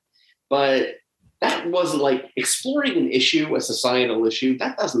that. But that wasn't, like, exploring an issue, a societal issue,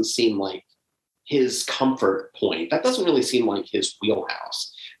 that doesn't seem like his comfort point. That doesn't really seem like his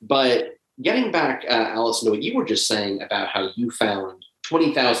wheelhouse. But getting back, Allison, to what you were just saying about how you found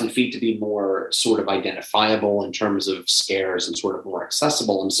 20,000 Feet to be more sort of identifiable in terms of scares and sort of more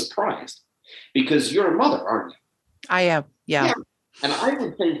accessible, I'm surprised. Because you're a mother, aren't you? I am, yeah. And I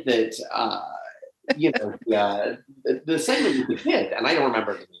would think that, the segment with the kid, and I don't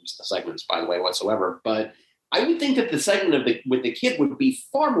remember the names of the segments, by the way, whatsoever, but I would think that the segment with the kid would be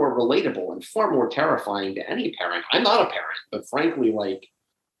far more relatable and far more terrifying to any parent. I'm not a parent, but frankly, like,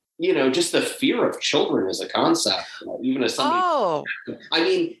 just the fear of children as a concept, even as somebody. Oh. I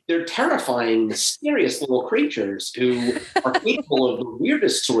mean, they're terrifying, mysterious little creatures who are capable of the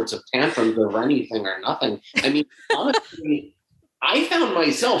weirdest sorts of tantrums over anything or nothing. I mean, honestly, I found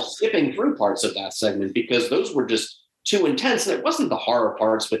myself skipping through parts of that segment because those were just too intense. And it wasn't the horror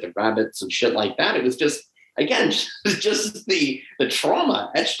parts with the rabbits and shit like that. It was just, again, just the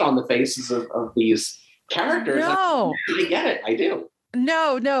trauma etched on the faces of these characters. No. I get it. I do.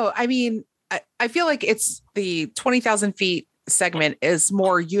 No. I mean, I feel like it's the 20,000 Feet segment is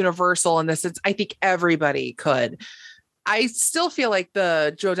more universal in the sense I think everybody could. I still feel like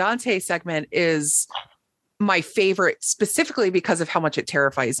the Joe Dante segment is my favorite specifically because of how much it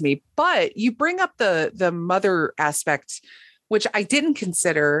terrifies me. But you bring up the mother aspect, which I didn't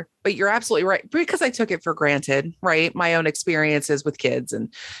consider, but you're absolutely right, because I took it for granted, right? My own experiences with kids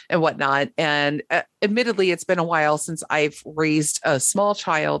and whatnot. And admittedly, it's been a while since I've raised a small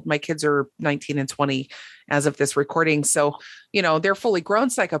child. My kids are 19 and 20 as of this recording. So, they're fully grown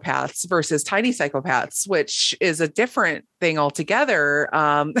psychopaths versus tiny psychopaths, which is a different thing altogether.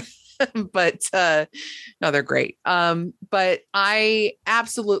 But no, they're great. But I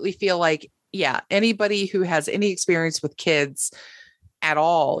absolutely feel like, yeah, anybody who has any experience with kids at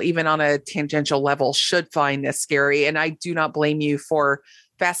all, even on a tangential level, should find this scary. And I do not blame you for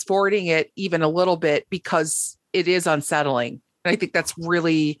fast forwarding it even a little bit because it is unsettling. And I think that's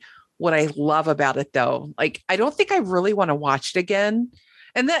really what I love about it, though. Like, I don't think I really want to watch it again.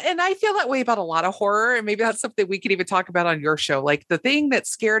 And I feel that way about a lot of horror. And maybe that's something we could even talk about on your show. Like the thing that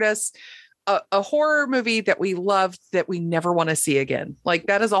scared us, a horror movie that we loved that we never want to see again. Like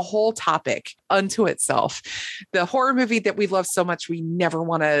that is a whole topic unto itself. The horror movie that we love so much, we never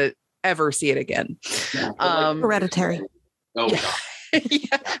want to ever see it again. Hereditary. Oh, yeah.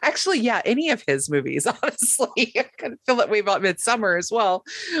 Yeah, actually, yeah, any of his movies, honestly. I kind of feel that way about Midsummer as well.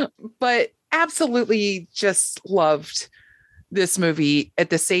 But absolutely just loved this movie. At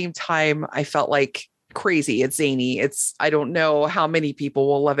the same time, I felt like crazy. It's zany. I don't know how many people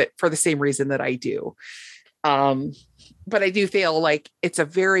will love it for the same reason that I do. But I do feel like it's a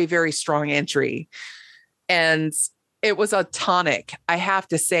very, very strong entry. And it was a tonic, I have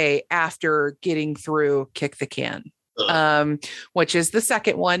to say, after getting through Kick the Can. Which is the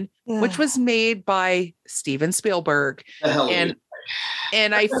second one, which was made by Steven Spielberg. And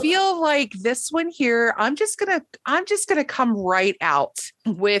I feel like this one here, I'm just gonna come right out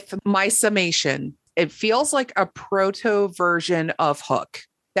with my summation. It feels like a proto version of Hook.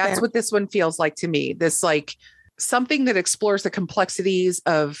 That's what this one feels like to me. This like something that explores the complexities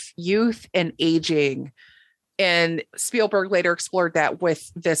of youth and aging. And Spielberg later explored that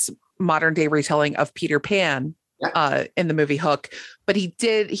with this modern day retelling of Peter Pan. In the movie Hook, but he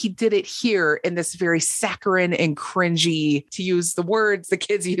did it here in this very saccharine and cringy, to use the words the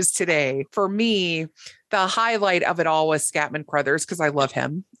kids use today. For me, the highlight of it all was Scatman Crothers, because I love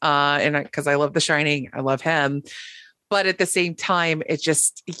him, and because I love The Shining, I love him. But at the same time, it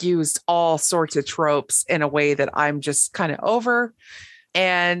just used all sorts of tropes in a way that I'm just kind of over,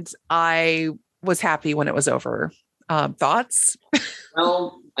 and I was happy when it was over. Thoughts?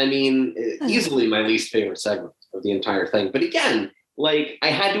 Well, I mean, easily my least favorite segment of the entire thing. But again, like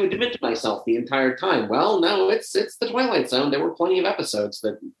I had to admit to myself the entire time, well, no, it's the Twilight Zone. There were plenty of episodes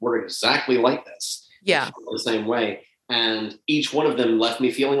that were exactly like this. Yeah. The same way. And each one of them left me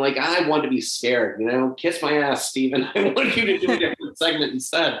feeling like I want to be scared, kiss my ass, Steven. I want you to do a different segment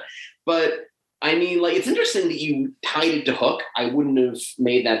instead. But I mean, like, it's interesting that you tied it to Hook. I wouldn't have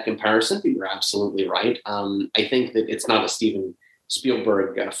made that comparison, but you're absolutely right. I think that it's not a Steven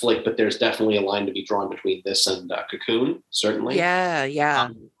Spielberg flick, but there's definitely a line to be drawn between this and Cocoon, certainly. Yeah.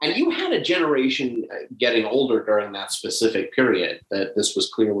 And you had a generation getting older during that specific period that this was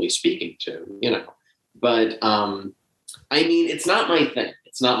clearly speaking to, But, I mean, it's not my thing.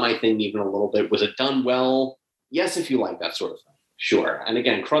 It's not my thing even a little bit. Was it done well? Yes, if you like that sort of thing. Sure. And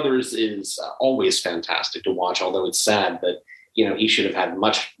again, Crothers is always fantastic to watch, although it's sad that, he should have had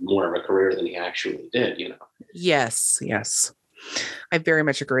much more of a career than he actually did, Yes. I very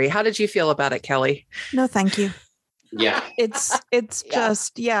much agree. How did you feel about it, Kelly? No, thank you. Yeah. It's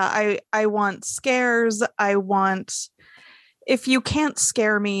just, I want scares. I want, if you can't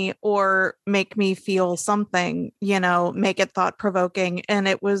scare me or make me feel something, make it thought provoking. And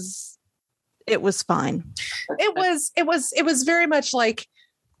it was fine. It was very much like,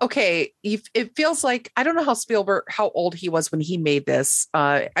 okay, it feels like, I don't know how old he was when he made this.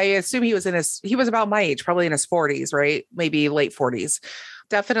 I assume he was about my age, probably in his 40s, right? Maybe late 40s,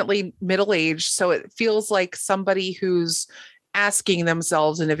 definitely middle age. So it feels like somebody who's asking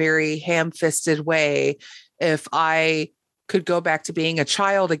themselves in a very ham-fisted way, if I could go back to being a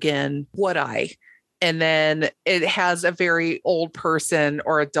child again, would I? And then it has a very old person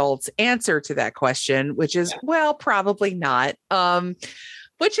or adult's answer to that question, which is, well, probably not.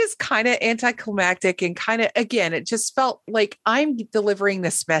 Which is kind of anticlimactic and kind of, again, it just felt like I'm delivering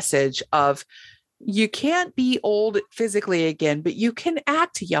this message of you can't be old physically again, but you can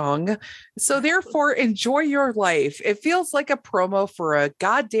act young. So therefore, enjoy your life. It feels like a promo for a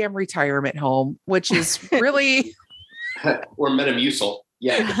goddamn retirement home, which is really... or Metamucil.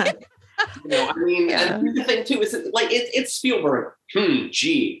 Yeah. I mean, and the thing too is like it's Spielberg.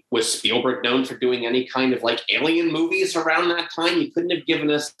 Was Spielberg known for doing any kind of like alien movies around that time? You couldn't have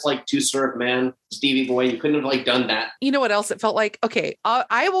given us like To Serve Man, Stevie Boy. You couldn't have like done that. You know what else it felt like? Okay,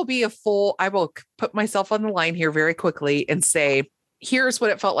 I will put myself on the line here very quickly and say, here's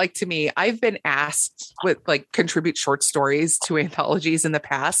what it felt like to me. I've been asked with like contribute short stories to anthologies in the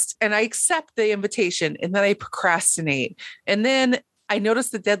past, and I accept the invitation, and then I procrastinate, and then I notice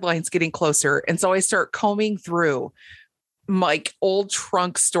the deadline's getting closer. And so I start combing through my old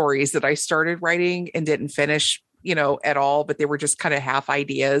trunk stories that I started writing and didn't finish at all, but they were just kind of half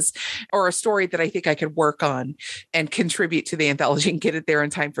ideas, or a story that I think I could work on and contribute to the anthology and get it there in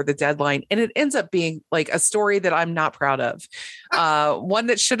time for the deadline. And it ends up being like a story that I'm not proud of. One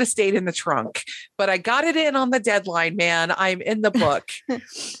that should have stayed in the trunk, but I got it in on the deadline, man. I'm in the book.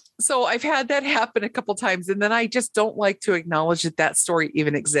 So I've had that happen a couple times, and then I just don't like to acknowledge that story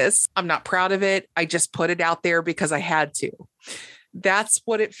even exists. I'm not proud of it. I just put it out there because I had to. That's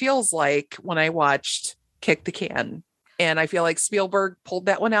what it feels like when I watched Kick the Can. And I feel like Spielberg pulled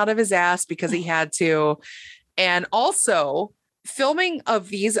that one out of his ass because he had to. And also, filming of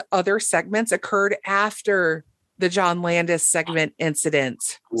these other segments occurred after the John Landis segment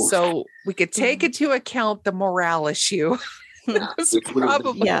incident. So we could take into account the morale issue.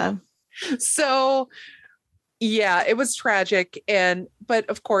 Yeah. So, yeah, it was tragic. But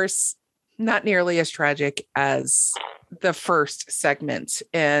of course, not nearly as tragic as the first segment.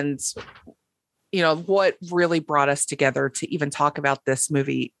 And what really brought us together to even talk about this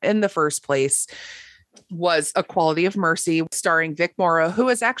movie in the first place was A Quality of Mercy, starring Vic Morrow, who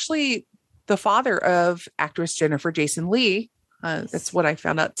is actually the father of actress Jennifer Jason Leigh. That's what I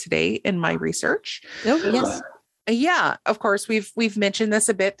found out today in my research. Oh, yes. Yeah, of course, we've mentioned this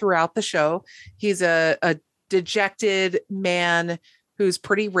a bit throughout the show. He's a dejected man who's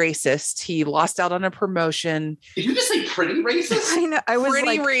pretty racist. He lost out on a promotion. Did you just say pretty racist? I know. I was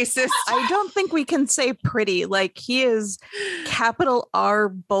pretty racist. I don't think we can say pretty. Like, he is capital R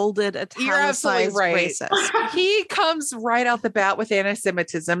bolded italicized racist. He comes right out the bat with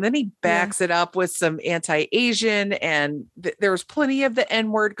anti-Semitism. Then he backs it up with some anti-Asian, and there's plenty of the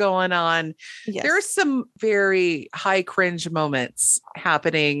N-word going on. Yes. There's some very high cringe moments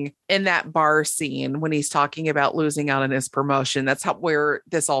happening in that bar scene when he's talking about losing out on his promotion. That's where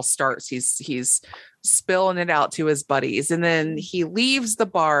this all starts. He's spilling it out to his buddies, and then he leaves the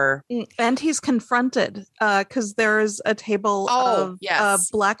bar, and he's confronted because there's a table of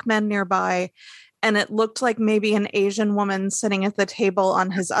black men nearby, and it looked like maybe an Asian woman sitting at the table on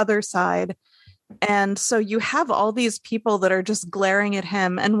his other side. And so you have all these people that are just glaring at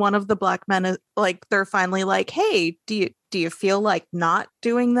him, and one of the black men is like, they're finally like, hey, do you feel like not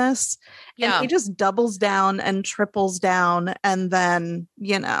doing this? Yeah. And he just doubles down and triples down, and then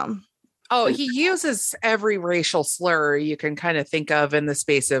Oh, he uses every racial slur you can kind of think of in the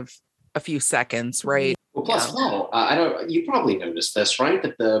space of a few seconds, right? Well, plus, you probably noticed this, right?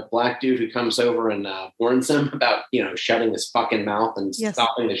 That the black dude who comes over and warns him about, shutting his fucking mouth and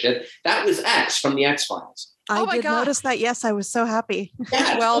stopping the shit. That was X from the X-Files. I did notice that. Yes, I was so happy.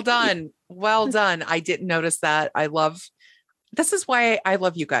 Well done. Well done. I didn't notice that. This is why I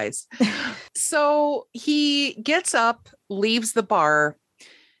love you guys. So he gets up, leaves the bar,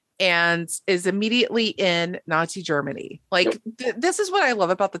 and is immediately in Nazi Germany. Like, this is what I love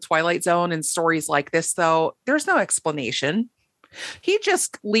about the Twilight Zone and stories like this, though. There's no explanation. He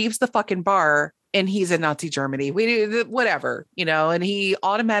just leaves the fucking bar and he's in Nazi Germany. Whatever, and he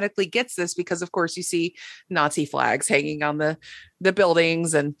automatically gets this because, of course, you see Nazi flags hanging on the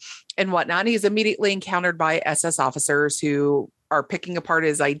buildings and whatnot. And he's immediately encountered by SS officers who are picking apart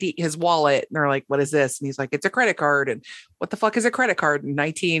his ID, his wallet. And they're like, what is this? And he's like, it's a credit card. And what the fuck is a credit card in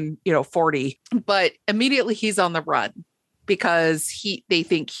 1940? But immediately he's on the run because they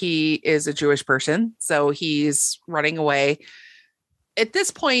think he is a Jewish person. So he's running away. At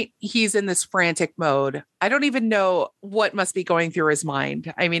this point, he's in this frantic mode. I don't even know what must be going through his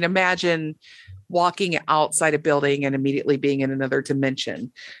mind. I mean, imagine walking outside a building and immediately being in another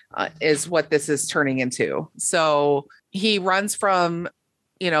dimension is what this is turning into. So he runs from,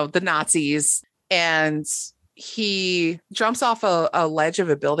 the Nazis, and he jumps off a ledge of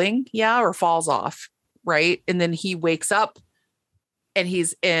a building, or falls off, right? And then he wakes up and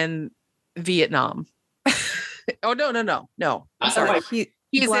he's in Vietnam. Oh, no. I'm sorry.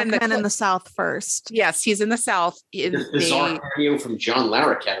 He's in the South first. Yes, he's in the South. This bizarre cameo from John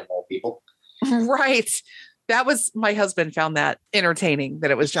Larroquette, of all people. Right. That was, my husband found that entertaining,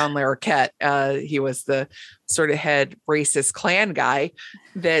 that it was John Larroquette. He was the sort of head racist Klan guy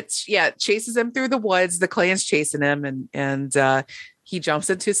that, chases him through the woods. The Klan's chasing him, and he jumps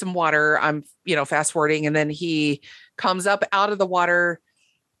into some water. I'm, fast forwarding, and then he comes up out of the water,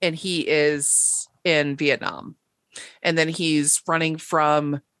 and he is in Vietnam. And then he's running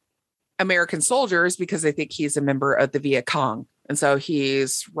from American soldiers because they think he's a member of the Viet Cong. And so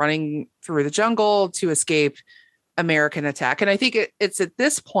he's running through the jungle to escape American attack. And I think it's at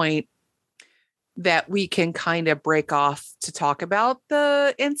this point that we can kind of break off to talk about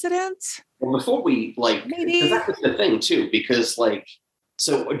the incident. Well, before we maybe that was the thing too, because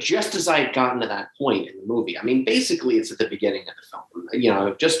so just as I had gotten to that point in the movie, I mean, basically it's at the beginning of the film,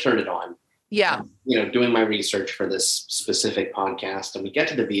 I've just turned it on. Yeah. Doing my research for this specific podcast, and we get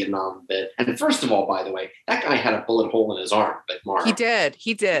to the Vietnam bit. And first of all, by the way, that guy had a bullet hole in his arm, Vic Morrow. He did.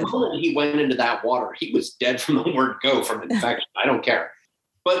 The moment he went into that water, he was dead from the word go from infection. I don't care.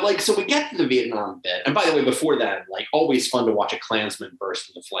 But so we get to the Vietnam bit. And by the way, before that, always fun to watch a Klansman burst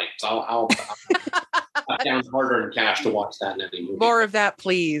into flames. I'll down harder in cash to watch that in any movie. More of that,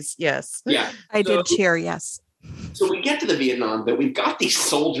 please. Yes. Yeah. I did cheer. Yes. So we get to the Vietnam bit. We've got these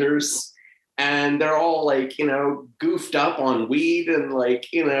soldiers, and they're all goofed up on weed, and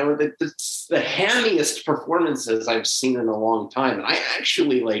it's the hammiest performances I've seen in a long time. And I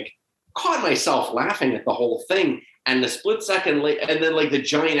actually caught myself laughing at the whole thing. And the split second, and then the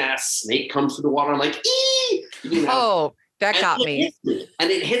giant ass snake comes through the water. I'm like, ee! Oh, that got me. And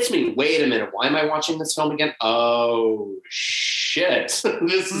it hits me. Wait a minute. Why am I watching this film again? Oh shit!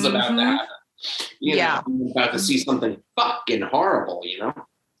 This is about that. I'm about to see something fucking horrible.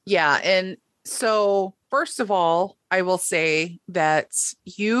 Yeah, and so first of all, I will say that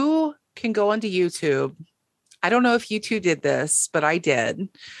you can go onto YouTube. I don't know if you two did this, but I did.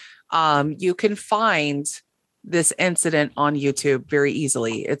 You can find this incident on YouTube very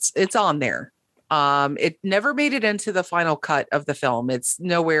easily. It's on there. It never made it into the final cut of the film. It's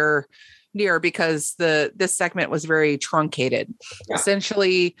nowhere near because this segment was very truncated. Yeah.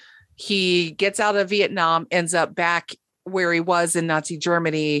 Essentially, he gets out of Vietnam, ends up back where he was in Nazi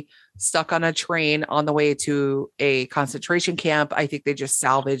Germany, stuck on a train on the way to a concentration camp. I think they just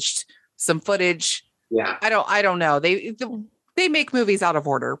salvaged some footage. Yeah. I don't know. They make movies out of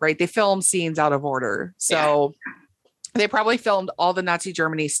order, right? They film scenes out of order. So they probably filmed all the Nazi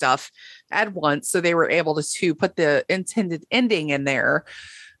Germany stuff at once. So they were able to put the intended ending in there.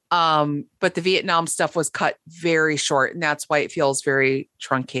 But the Vietnam stuff was cut very short, and that's why it feels very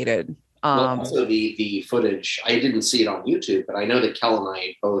truncated. Also the footage, I didn't see it on YouTube, but I know that Kel and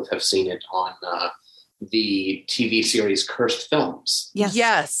I both have seen it on the TV series Cursed Films.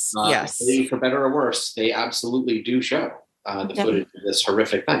 Yes. They, for better or worse, they absolutely do show the footage of this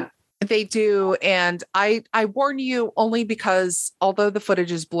horrific thing. They do. And I warn you only because although the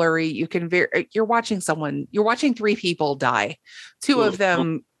footage is blurry, you're watching three people die. Two of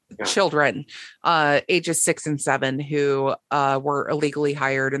them children, ages 6 and 7, who were illegally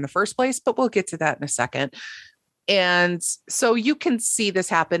hired in the first place, but we'll get to that in a second. And so you can see this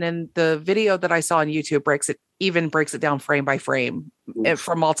happen, and the video that I saw on YouTube breaks it down frame by frame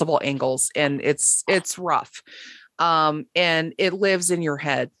from multiple angles, and it's rough. And it lives in your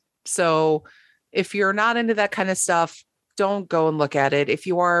head. So if you're not into that kind of stuff, don't go and look at it. If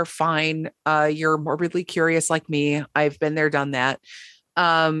you are, fine. You're morbidly curious like me. I've been there, done that.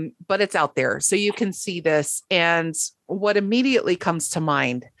 But it's out there. So you can see this. And what immediately comes to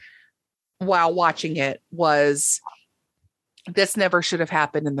mind while watching it was this never should have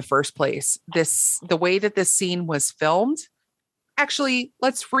happened in the first place. The way that this scene was filmed. Actually,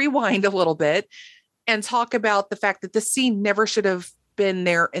 let's rewind a little bit and talk about the fact that the scene never should have been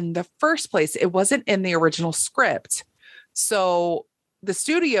there in the first place. It wasn't in the original script. So the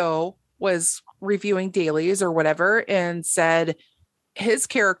studio was reviewing dailies or whatever and said his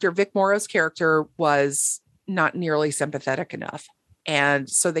character, Vic Morrow's character, was not nearly sympathetic enough. And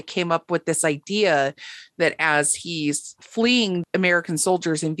so they came up with this idea that as he's fleeing American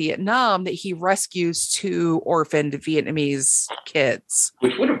soldiers in Vietnam, that he rescues 2 orphaned Vietnamese kids.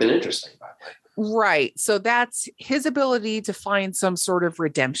 Which would have been interesting, by the way. Right. So that's his ability to find some sort of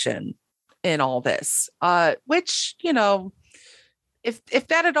redemption in all this, which, if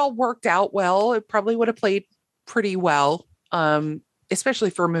that had all worked out well, it probably would have played pretty well, especially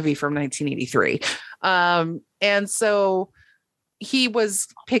for a movie from 1983. And so he was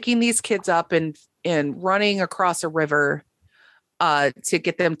picking these kids up and running across a river to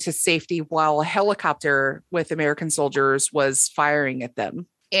get them to safety while a helicopter with American soldiers was firing at them.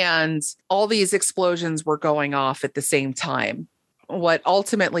 And all these explosions were going off at the same time. What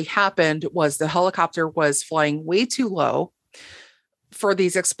ultimately happened was the helicopter was flying way too low for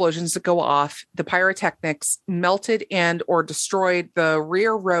these explosions to go off. The pyrotechnics melted and or destroyed the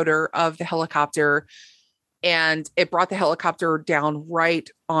rear rotor of the helicopter, and it brought the helicopter down right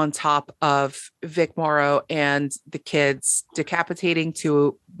on top of Vic Morrow and the kids, decapitating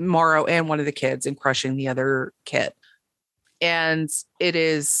to Morrow and one of the kids and crushing the other kid. And it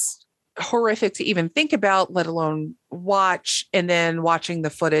is horrific to even think about, let alone watch. And then watching the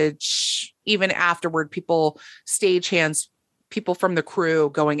footage, even afterward, stagehands, people from the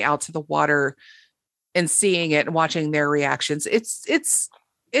crew going out to the water and seeing it and watching their reactions. It's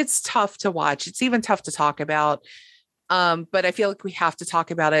tough to watch. It's even tough to talk about. But I feel like we have to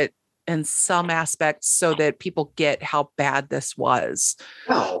talk about it in some aspects so that people get how bad this was.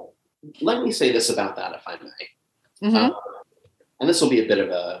 Well, let me say this about that, if I may. Mm-hmm. And this will be a bit of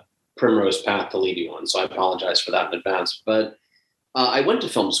a primrose path to lead you on, so I apologize for that in advance. But I went to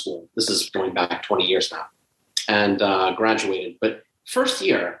film school. This is going back 20 years now, and graduated. But first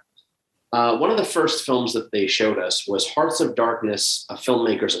year, one of the first films that they showed us was Hearts of Darkness, A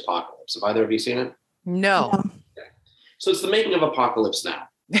Filmmaker's Apocalypse. Have either of you seen it? No. Okay. So it's the making of Apocalypse Now.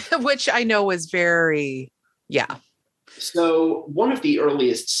 Which I know is very, yeah. So one of the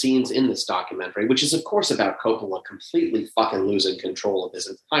earliest scenes in this documentary, which is of course about Coppola completely fucking losing control of his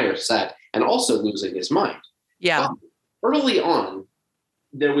entire set and also losing his mind. Yeah. Early on,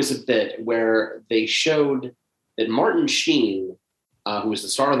 there was a bit where they showed that Martin Sheen, who was the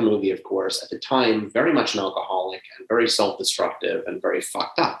star of the movie, of course, at the time, very much an alcoholic and very self-destructive and very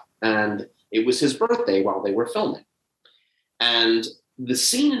fucked up. And it was his birthday while they were filming. And the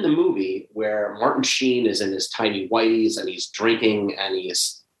scene in the movie where Martin Sheen is in his tidy whities and he's drinking and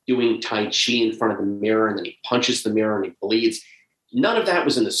he's doing Tai Chi in front of the mirror and then he punches the mirror and he bleeds. None of that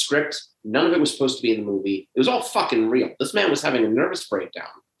was in the script. None of it was supposed to be in the movie. It was all fucking real. This man was having a nervous breakdown.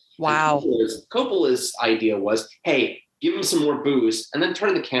 Wow. Coppola's idea was, hey, give him some more booze and then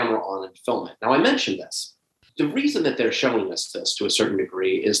turn the camera on and film it. Now, I mentioned this. The reason that they're showing us this to a certain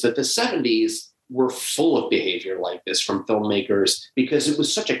degree is that the 70s were full of behavior like this from filmmakers because it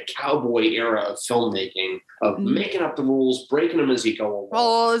was such a cowboy era of filmmaking, of making up the rules, breaking them as you go along.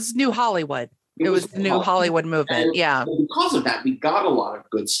 Well, it's New Hollywood. It was the new Hollywood movement. And yeah. Because of that, we got a lot of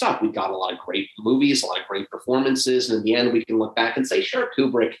good stuff. We got a lot of great movies, a lot of great performances. And in the end, we can look back and say, sure,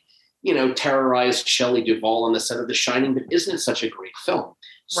 Kubrick, terrorized Shelley Duvall on the set of The Shining, but isn't it such a great film?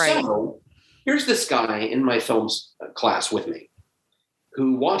 Right. So here's this guy in my films class with me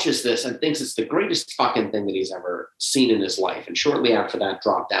who watches this and thinks it's the greatest fucking thing that he's ever seen in his life. And shortly after that,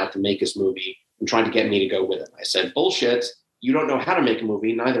 dropped out to make his movie and tried to get me to go with him. I said, bullshit. You don't know how to make a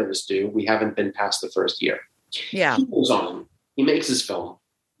movie. Neither of us do. We haven't been past the first year. Yeah. He goes on. He makes his film.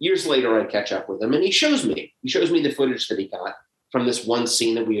 Years later, I catch up with him and he shows me the footage that he got from this one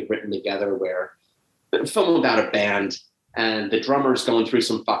scene that we had written together where a film about a band and the drummer's going through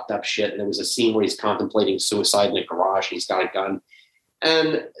some fucked up shit. And there was a scene where he's contemplating suicide in a garage and he's got a gun.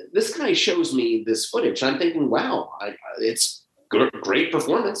 And this guy shows me this footage. I'm thinking, wow, it's good, great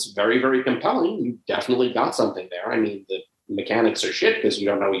performance. Very, very compelling. You definitely got something there. I mean, the mechanics are shit because you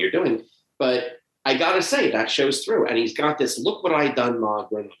don't know what you're doing. But I got to say, that shows through. And he's got this, look what I done, Ma,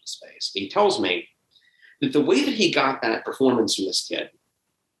 grin on his face. He tells me that the way that he got that performance from this kid,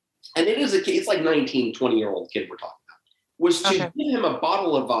 and it's like 19, 20-year-old kid we're talking about, was to give him a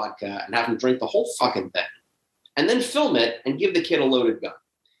bottle of vodka and have him drink the whole fucking thing. And then film it and give the kid a loaded gun.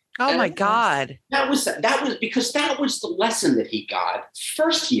 Oh my God. That was because that was the lesson that he got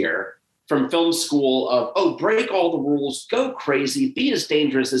first year from film school of, break all the rules, go crazy, be as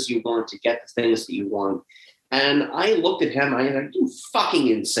dangerous as you want to get the things that you want. And I looked at him, I said, you fucking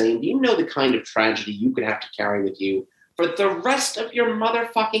insane. Do you know the kind of tragedy you could have to carry with you for the rest of your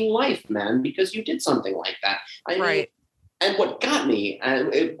motherfucking life, man, because you did something like that. I mean, and what got me,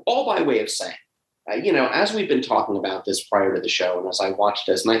 all by way of saying, as we've been talking about this prior to the show, and as I watched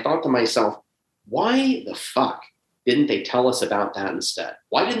this, and I thought to myself, why the fuck didn't they tell us about that instead?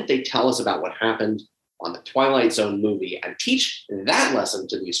 Why didn't they tell us about what happened on the Twilight Zone movie and teach that lesson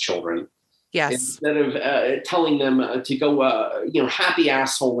to these children? Yes. Instead of telling them to go, happy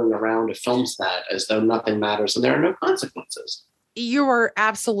assholing around a film set as though nothing matters and there are no consequences. You are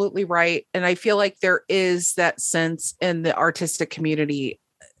absolutely right. And I feel like there is that sense in the artistic community,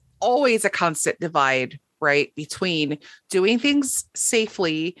 always a constant divide, right, between doing things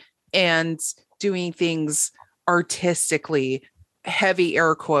safely and doing things artistically, heavy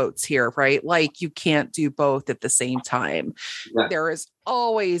air quotes here, right? Like you can't do both at the same time. Right. There is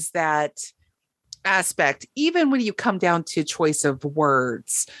always that aspect, even when you come down to choice of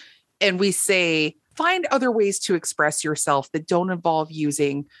words and we say, find other ways to express yourself that don't involve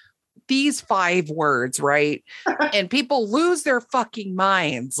using these 5 words, right? And people lose their fucking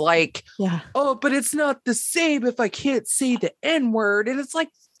minds. Like, oh, but it's not the same if I can't say the N word. And it's like,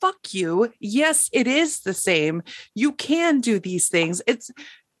 fuck you. Yes, it is the same. You can do these things.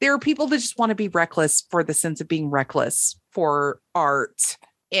 There are people that just want to be reckless for the sense of being reckless for art.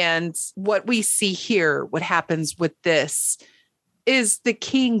 And what we see here, what happens with this is the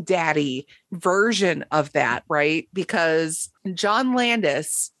King Daddy version of that, right? Because John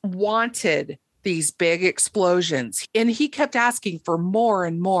Landis wanted these big explosions and he kept asking for more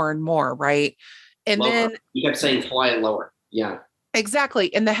and more and more, right? And lower. Then he kept saying fly it lower. Yeah,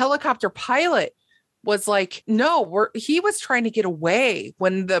 exactly. And the helicopter pilot was like, no, he was trying to get away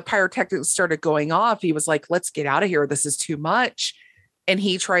when the pyrotechnics started going off. He was like, let's get out of here. This is too much. and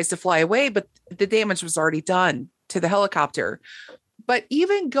he tries to fly away, but the damage was already done to the helicopter. But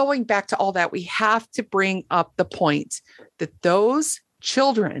even going back to all that, we have to bring up the point that those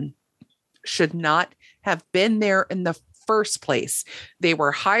children should not have been there in the first place. They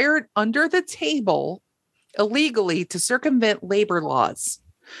were hired under the table illegally to circumvent labor laws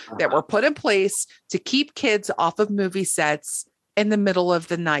that were put in place to keep kids off of movie sets in the middle of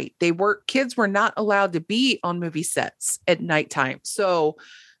the night. Kids were not allowed to be on movie sets at nighttime. So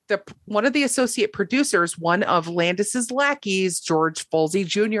one of the associate producers, one of Landis's lackeys, George Folsey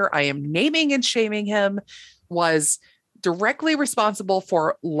Jr., I am naming and shaming him, was directly responsible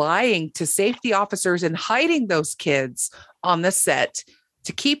for lying to safety officers and hiding those kids on the set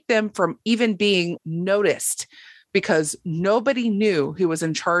to keep them from even being noticed, because nobody knew who was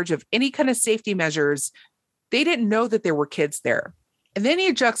in charge of any kind of safety measures. They didn't know that there were kids there. And then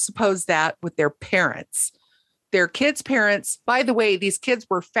you juxtapose that with their parents. Their kids' parents, by the way, these kids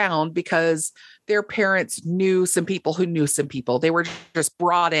were found because their parents knew some people who knew some people. They were just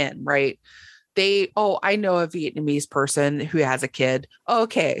brought in, right? I know a Vietnamese person who has a kid.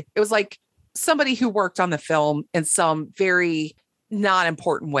 Okay. It was like somebody who worked on the film in some very not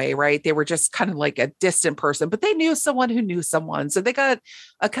important way, right? They were just kind of like a distant person, but they knew someone who knew someone. So they got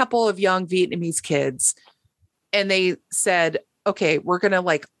a couple of young Vietnamese kids and they said, okay, we're going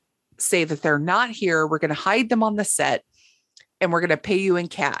to say that they're not here. We're going to hide them on the set and we're going to pay you in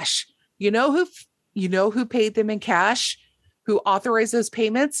cash. You know who paid them in cash? Who authorized those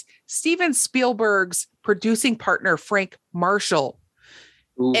payments? Steven Spielberg's producing partner, Frank Marshall.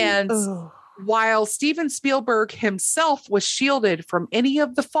 Ooh. And while Steven Spielberg himself was shielded from any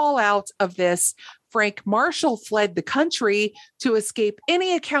of the fallout of this, Frank Marshall fled the country to escape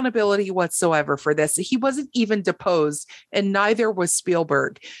any accountability whatsoever for this. He wasn't even deposed, and neither was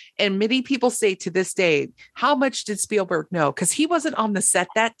Spielberg. And many people say to this day, how much did Spielberg know? Because he wasn't on the set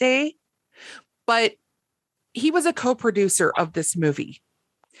that day, but he was a co-producer of this movie.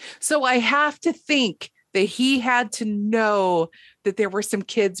 So I have to think that he had to know that there were some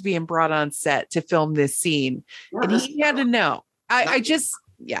kids being brought on set to film this scene. Yeah, and he had to know.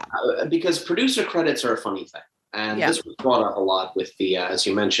 Because producer credits are a funny thing. And this was brought up a lot with the, as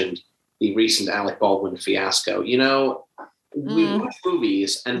you mentioned, the recent Alec Baldwin fiasco. We watch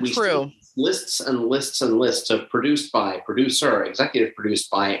movies and we see lists and lists and lists of produced by, producer, executive produced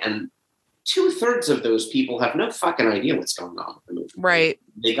by, and 2/3 of those people have no fucking idea what's going on with the movie. Right.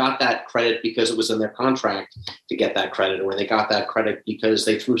 They got that credit because it was in their contract to get that credit, or they got that credit because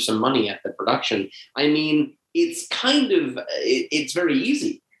they threw some money at the production. I mean, it's it's very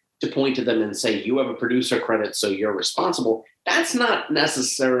easy to point to them and say, you have a producer credit, so you're responsible. That's not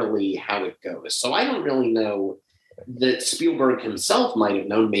necessarily how it goes. So I don't really know that Spielberg himself might have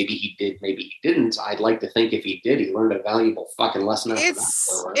known. Maybe he did, maybe he didn't. I'd like to think if he did, he learned a valuable fucking lesson.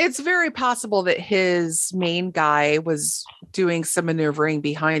 It's very possible that his main guy was doing some maneuvering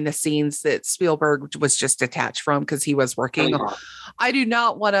behind the scenes that Spielberg was just detached from because he was working. I do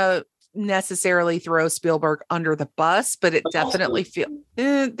not want to necessarily throw Spielberg under the bus, but it definitely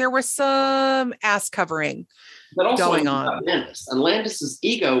there was some ass covering going on. Landis's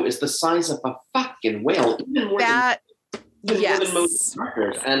ego is the size of a fucking whale, even more than most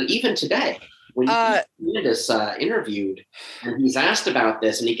directors. And even today, when Landis interviewed and he's asked about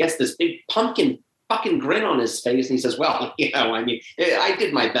this, and he gets this big pumpkin fucking grin on his face, and he says, "Well, I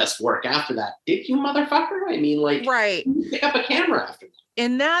did my best work after that. Did you, motherfucker? I mean, right? Pick up a camera after that."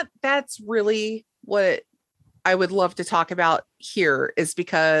 And that's really what I would love to talk about here, is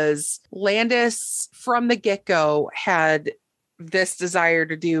because Landis from the get-go had this desire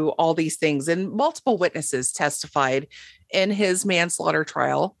to do all these things, and multiple witnesses testified in his manslaughter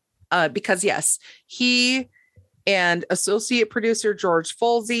trial because yes, he and associate producer George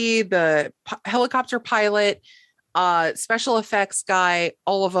Folsey, the helicopter pilot, special effects guy,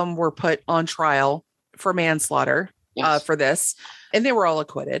 all of them were put on trial for manslaughter for this, and they were all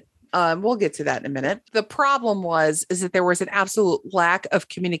acquitted. We'll get to that in a minute. The problem is that there was an absolute lack of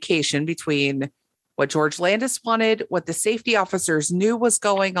communication between what George Landis wanted, what the safety officers knew was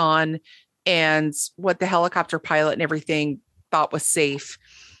going on, and what the helicopter pilot and everything thought was safe.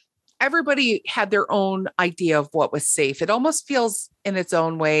 Everybody had their own idea of what was safe. It almost feels in its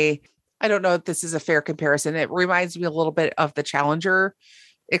own way. I don't know if this is a fair comparison. It reminds me a little bit of the Challenger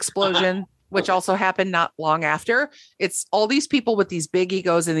explosion, which also happened not long after. It's all these people with these big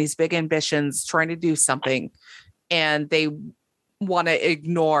egos and these big ambitions trying to do something, and they want to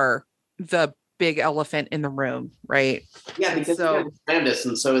ignore the big elephant in the room, right? Yeah, because Landis,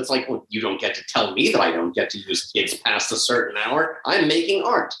 and so it's like, well, you don't get to tell me that I don't get to use kids past a certain hour. I'm making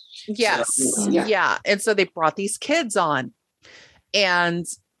art. Yes. So, yeah. And so they brought these kids on, And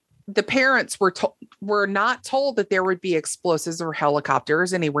the parents were not told that there would be explosives or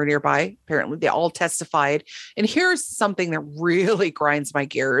helicopters anywhere nearby. Apparently, they all testified. And here's something that really grinds my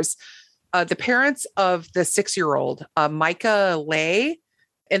gears. The parents of the 6-year-old, Micah Lay,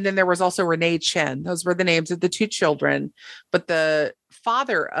 and then there was also Renee Chen. Those were the names of the 2 children. But the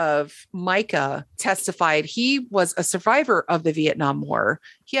father of Micah testified he was a survivor of the Vietnam War.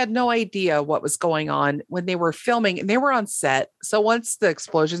 He had no idea what was going on when they were filming, and they were on set. So once the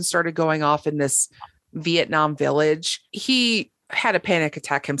explosions started going off in this Vietnam village, he had a panic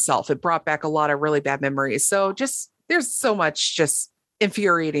attack himself. It brought back a lot of really bad memories. So there's so much just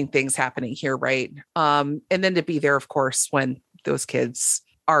infuriating things happening here, right? And then to be there, of course, when those kids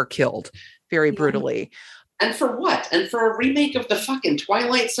are killed very brutally. And for what? And for a remake of the fucking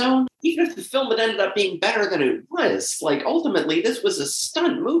Twilight Zone? Even if the film had ended up being better than it was, like, ultimately, this was a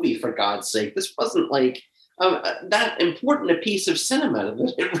stunt movie, for God's sake. This wasn't, like, that important a piece of cinema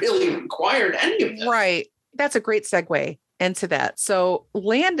that it really required any of this. Right. That's a great segue into that. So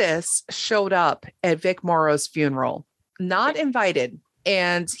Landis showed up at Vic Morrow's funeral, not invited.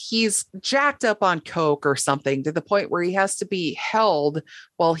 And he's jacked up on coke or something to the point where he has to be held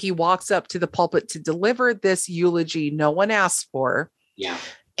while he walks up to the pulpit to deliver this eulogy no one asked for. Yeah.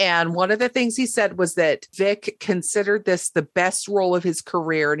 And one of the things he said was that Vic considered this the best role of his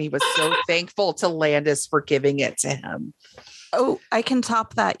career, and he was so thankful to Landis for giving it to him. Oh, I can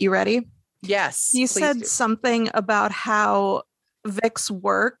top that. You ready? Yes. You said something about how Vic's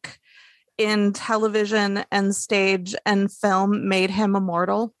work in television and stage and film made him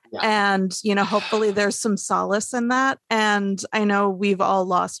immortal. Yeah. And, hopefully there's some solace in that. And I know we've all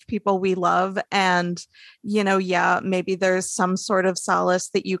lost people we love. And, maybe there's some sort of solace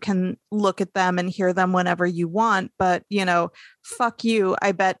that you can look at them and hear them whenever you want. But, fuck you.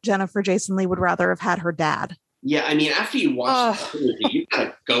 I bet Jennifer Jason Leigh would rather have had her dad. Yeah, I mean, after you watch the movie, you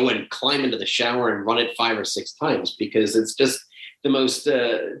gotta go and climb into the shower and run it 5 or 6 times, because it's just the most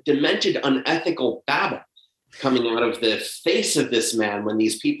demented, unethical babble coming out of the face of this man when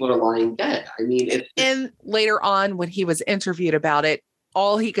these people are lying dead. I mean, and later on, when he was interviewed about it,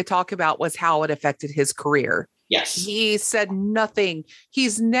 all he could talk about was how it affected his career. Yes. He said nothing.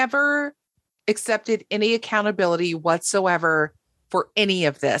 He's never accepted any accountability whatsoever for any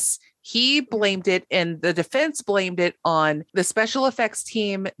of this. He blamed it, and the defense blamed it on the special effects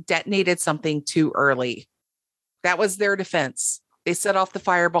team detonated something too early. That was their defense. They set off the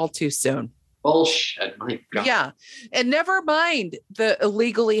fireball too soon. Bullshit. My God. Yeah. And never mind the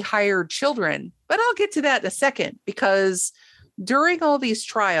illegally hired children. But I'll get to that in a second, because during all these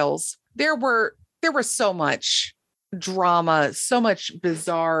trials, there was so much drama, so much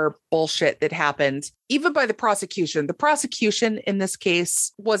bizarre bullshit that happened, even by the prosecution. The prosecution in this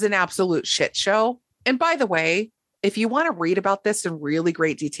case was an absolute shit show. And by the way, if you want to read about this in really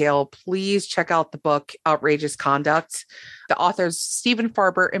great detail, please check out the book Outrageous Conduct. The authors Stephen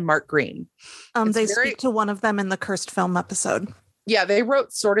Farber and Mark Green. They speak to one of them in the Cursed Film episode. Yeah, they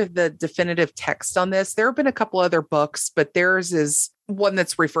wrote sort of the definitive text on this. There have been a couple other books, but theirs is one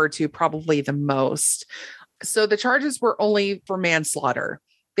that's referred to probably the most. So the charges were only for manslaughter.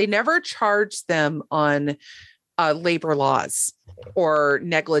 They never charged them on labor laws or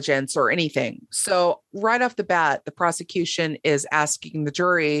negligence or anything. So right off the bat, the prosecution is asking the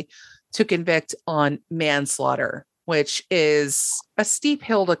jury to convict on manslaughter, which is a steep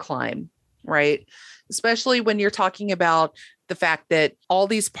hill to climb, right? Especially when you're talking about the fact that all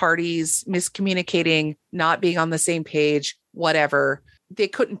these parties miscommunicating, not being on the same page, whatever, they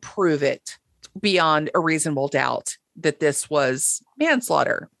couldn't prove it beyond a reasonable doubt that this was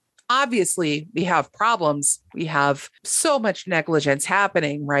manslaughter. Obviously, we have problems. We have so much negligence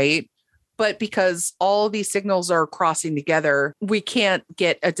happening, right? But because all these signals are crossing together, we can't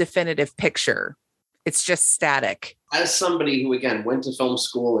get a definitive picture. It's just static. As somebody who, again, went to film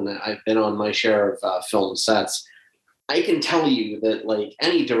school and I've been on my share of film sets, I can tell you that, like,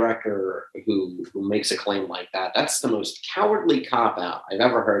 any director who makes a claim like that, that's the most cowardly cop-out I've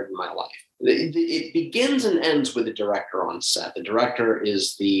ever heard in my life. It begins and ends with the director on set. The director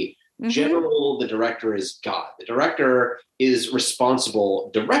is the general, the director is God. The director is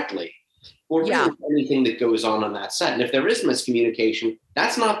responsible directly for really anything that goes on that set. And if there is miscommunication,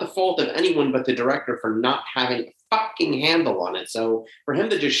 that's not the fault of anyone but the director for not having a fucking handle on it. So for him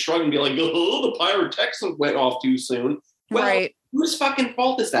to just shrug and be like, oh, the pyrotechnics went off too soon. Well, right. Whose fucking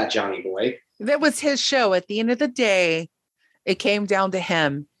fault is that, Johnny boy? That was his show. At the end of the day, it came down to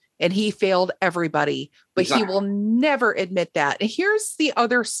him. And he failed everybody, but He will never admit that. And here's the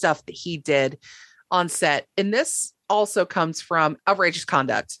other stuff that he did on set. And this also comes from outrageous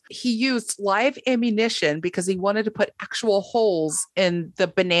conduct. He used live ammunition because he wanted to put actual holes in the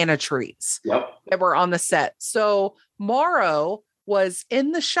banana trees that were on the set. So Morrow was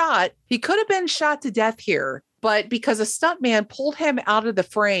in the shot. He could have been shot to death here, but because a stuntman pulled him out of the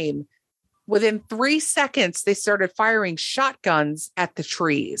frame, within 3 seconds, they started firing shotguns at the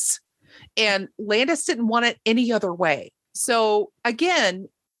trees. And Landis didn't want it any other way. So again,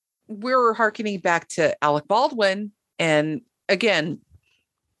 we're hearkening back to Alec Baldwin. And again,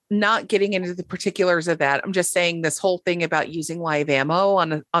 not getting into the particulars of that. I'm just saying this whole thing about using live ammo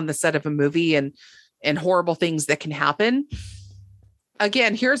on the set of a movie and horrible things that can happen.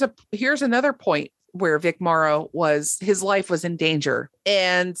 Again, here's another point where Vic Morrow his life was in danger.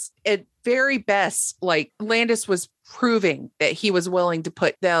 And at very best, like Landis was proving that he was willing to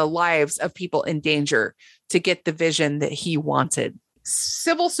put the lives of people in danger to get the vision that he wanted.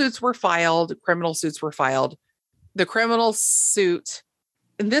 Civil suits were filed, criminal suits were filed. The criminal suit,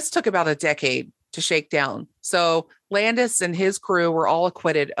 and this took about a decade to shake down. So Landis and his crew were all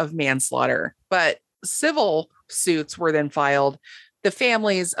acquitted of manslaughter, but civil suits were then filed. The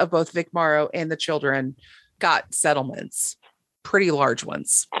families of both Vic Morrow and the children got settlements, pretty large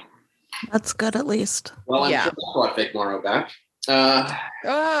ones. That's good, at least. Well, I'm sure that brought Vic Morrow back.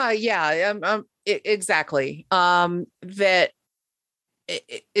 Exactly.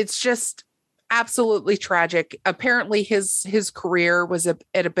 It's just absolutely tragic. Apparently his career was at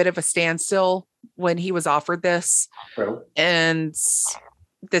a bit of a standstill when he was offered this. True. And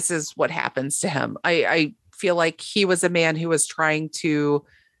this is what happens to him. I feel like he was a man who was trying to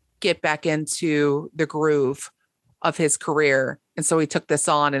get back into the groove of his career. And so he took this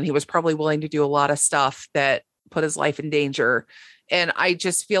on, and he was probably willing to do a lot of stuff that put his life in danger. And I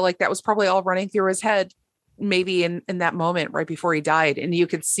just feel like that was probably all running through his head, maybe in that moment right before he died. And you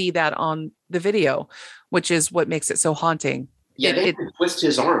could see that on the video, which is what makes it so haunting. Yeah, they twist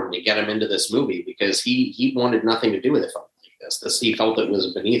his arm to get him into this movie because he wanted nothing to do with it like this. He felt it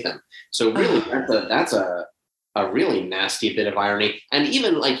was beneath him. So really, that's a really nasty bit of irony. And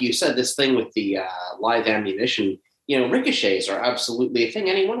even like you said, this thing with the live ammunition, ricochets are absolutely a thing.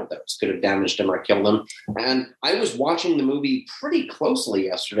 Any one of those could have damaged him or killed him. And I was watching the movie pretty closely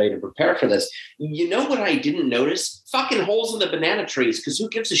yesterday to prepare for this. You know what I didn't notice? Fucking holes in the banana trees, because who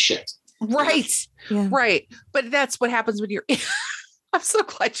gives a shit? Right. Yeah. Right. But that's what happens when you're... I'm so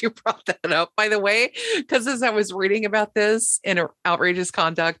glad you brought that up, by the way, because as I was reading about this in Outrageous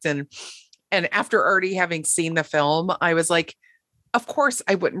Conduct and after already having seen the film, I was like, of course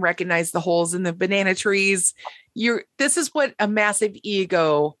I wouldn't recognize the holes in the banana trees. This is what a massive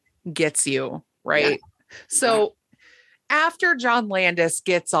ego gets you, right? Yeah. So after John Landis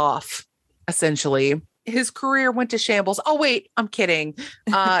gets off, essentially, his career went to shambles. Oh, wait, I'm kidding.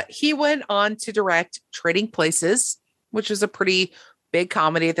 He went on to direct Trading Places, which was a pretty big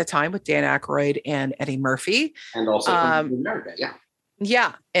comedy at the time with Dan Aykroyd and Eddie Murphy. And also America, yeah.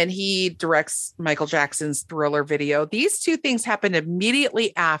 Yeah. And he directs Michael Jackson's Thriller video. These two things happened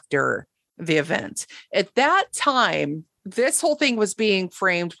immediately after the event. At that time, this whole thing was being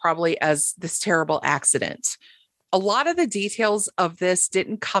framed probably as this terrible accident. A lot of the details of this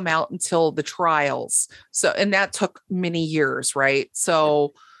didn't come out until the trials. And that took many years, right?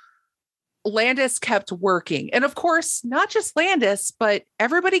 So Landis kept working. And of course, not just Landis, but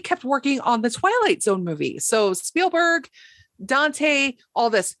everybody kept working on the Twilight Zone movie. So Spielberg, Dante, all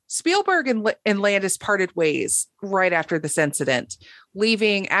this. Spielberg and Landis parted ways right after this incident,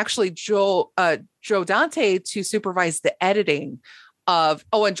 leaving actually Joe Dante to supervise the editing of,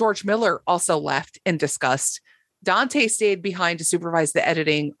 and George Miller also left in disgust. Dante stayed behind to supervise the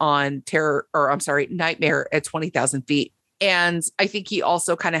editing on Nightmare at 20,000 Feet. And I think he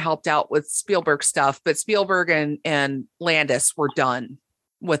also kind of helped out with Spielberg stuff, but Spielberg and Landis were done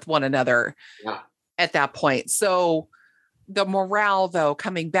with one another at that point. So the morale, though,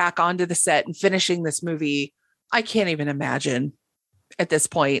 coming back onto the set and finishing this movie, I can't even imagine at this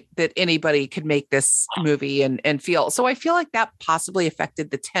point that anybody could make this movie and feel. So I feel like that possibly affected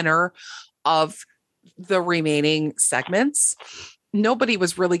the tenor of the remaining segments. Nobody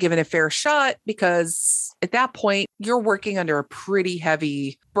was really given a fair shot because at that point, you're working under a pretty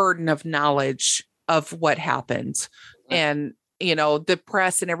heavy burden of knowledge of what happened. And the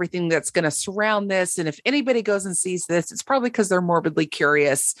press and everything that's going to surround this. And if anybody goes and sees this, it's probably because they're morbidly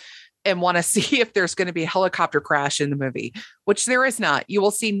curious and want to see if there's going to be a helicopter crash in the movie, which there is not. You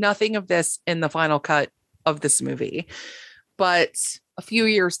will see nothing of this in the final cut of this movie. But a few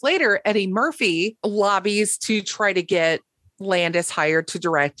years later, Eddie Murphy lobbies to try to get Landis hired to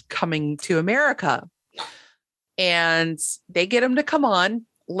direct Coming to America. And they get him to come on.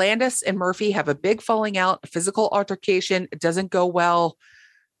 Landis and Murphy have a big falling out, a physical altercation. It doesn't go well.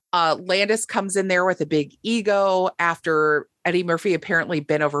 Landis comes in there with a big ego after Eddie Murphy apparently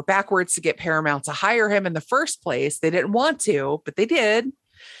bent over backwards to get Paramount to hire him in the first place. They didn't want to, but they did.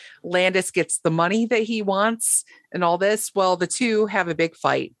 Landis gets the money that he wants and all this. Well, the two have a big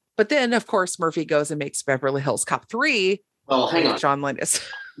fight. But then, of course, Murphy goes and makes Beverly Hills Cop 3. Well, hang on. John Landis.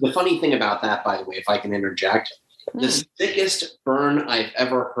 The funny thing about that, by the way, if I can interject, the sickest burn I've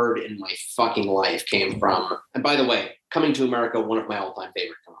ever heard in my fucking life came from, and by the way, Coming to America, one of my all-time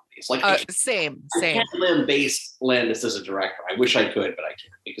favorite comedies. Like, same. I can't limb-base Landis as a director. I wish I could, but I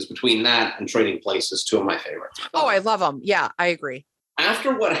can't, because between that and Trading Places, two of my favorites. Oh, I love them. Yeah, I agree.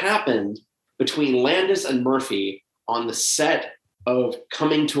 After what happened between Landis and Murphy on the set of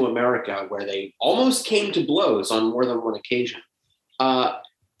Coming to America, where they almost came to blows on more than one occasion,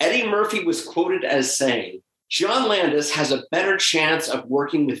 Eddie Murphy was quoted as saying, John Landis has a better chance of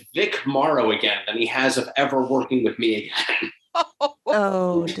working with Vic Morrow again than he has of ever working with me again.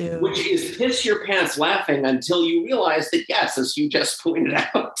 Oh, dude. Which is piss your pants laughing until you realize that, yes, as you just pointed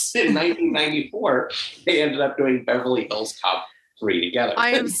out, in 1994, they ended up doing Beverly Hills Cop 3 together.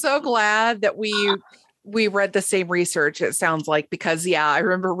 I am so glad that we read the same research, it sounds like, because I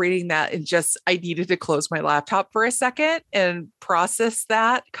remember reading that and just, I needed to close my laptop for a second and process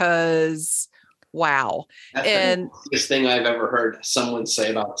that, because wow. That's the biggest thing I've ever heard someone say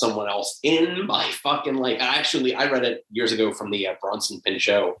about someone else in my fucking life. Actually, I read it years ago from the Bronson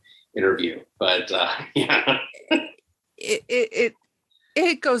Pinchot interview, but yeah. It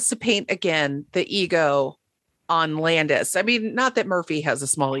goes to paint again the ego on Landis. I mean, not that Murphy has a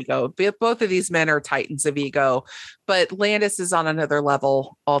small ego, but both of these men are titans of ego, but Landis is on another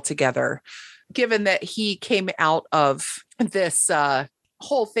level altogether, given that he came out of this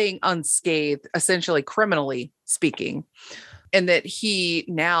whole thing unscathed, essentially criminally speaking, and that he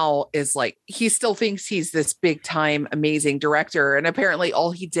now is like, he still thinks he's this big time amazing director, and apparently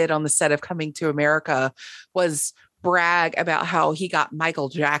all he did on the set of Coming to America was brag about how he got Michael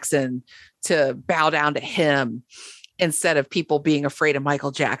Jackson to bow down to him instead of people being afraid of Michael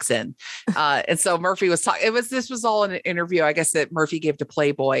Jackson. And so Murphy was talking, this was all in an interview, I guess, that Murphy gave to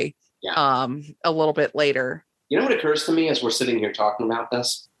Playboy a little bit later. You know what occurs to me as we're sitting here talking about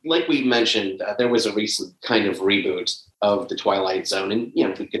this? Like we mentioned, there was a recent kind of reboot of The Twilight Zone, and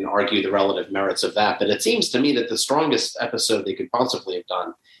we can argue the relative merits of that, but it seems to me that the strongest episode they could possibly have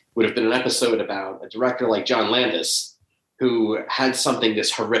done would have been an episode about a director like John Landis, who had something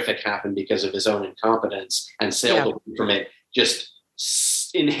this horrific happen because of his own incompetence and sailed away from it, just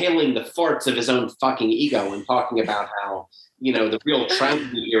inhaling the farts of his own fucking ego and talking about how, the real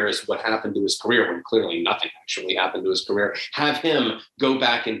tragedy here is what happened to his career, when clearly nothing actually happened to his career. Have him go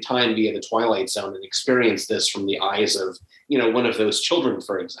back in time via the Twilight Zone and experience this from the eyes of, one of those children,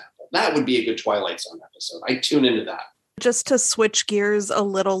 for example. That would be a good Twilight Zone episode. I'd tune into that. Just to switch gears a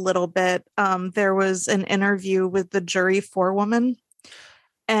little bit, there was an interview with the jury forewoman,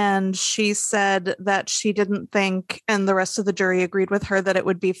 and she said that she didn't think, and the rest of the jury agreed with her, that it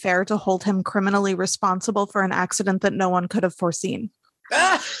would be fair to hold him criminally responsible for an accident that no one could have foreseen.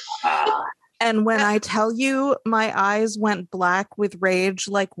 And when I tell you, my eyes went black with rage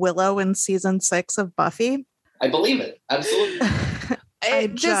like Willow in season 6 of Buffy. I believe it. Absolutely.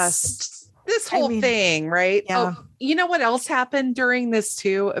 This whole thing, right? Yeah. Oh, you know what else happened during this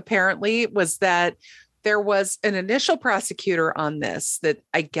too, apparently, was that there was an initial prosecutor on this that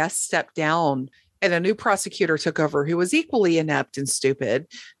I guess stepped down, and a new prosecutor took over who was equally inept and stupid.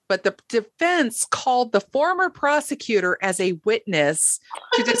 But the defense called the former prosecutor as a witness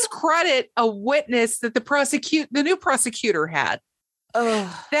to discredit a witness that the new prosecutor had.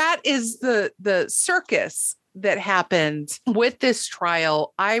 That is the circus that happened with this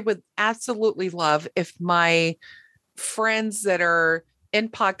trial. I would absolutely love if my friends that are in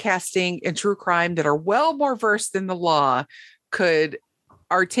podcasting and true crime that are well more versed in the law could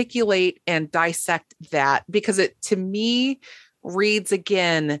articulate and dissect that, because it, to me, reads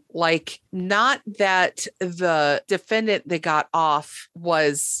again like, not that the defendant that got off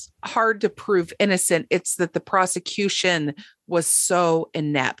was hard to prove innocent, it's that the prosecution was so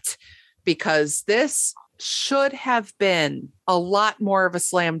inept, because this should have been a lot more of a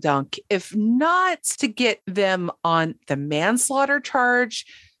slam dunk, if not to get them on the manslaughter charge,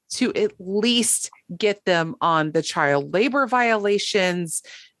 to at least get them on the child labor violations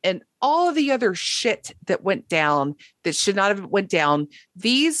and all of the other shit that went down that should not have went down.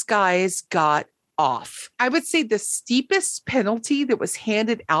 These guys got off. I would say the steepest penalty that was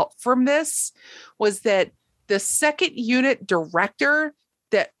handed out from this was that the second unit director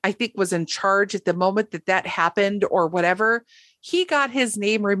that I think was in charge at the moment that happened or whatever, he got his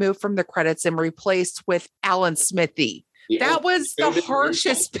name removed from the credits and replaced with Alan Smithy. That was the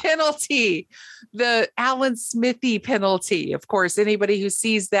harshest penalty, the Alan Smithy penalty. Of course, anybody who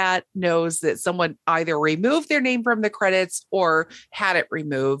sees that knows that someone either removed their name from the credits or had it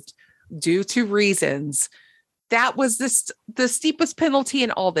removed due to reasons. That was the steepest penalty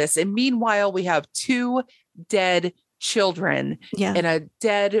in all this. And meanwhile, we have 2 dead children and a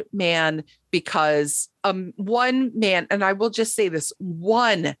dead man because one man, and I will just say this,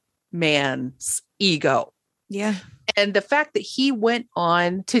 one man's ego. Yeah. And the fact that he went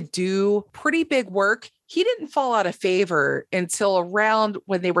on to do pretty big work, he didn't fall out of favor until around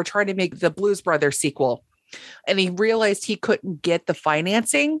when they were trying to make the Blues Brothers sequel. And he realized he couldn't get the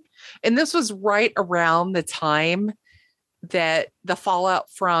financing. And this was right around the time that the fallout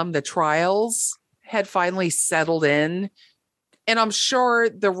from the trials had finally settled in. And I'm sure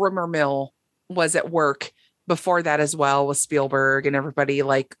the rumor mill was at work before that as well with Spielberg and everybody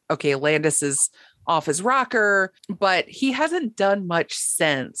like, okay, Landis is off his rocker, but he hasn't done much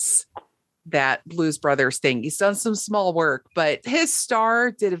since that Blues Brothers thing. He's done some small work, but his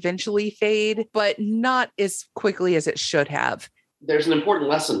star did eventually fade, but not as quickly as it should have. There's an important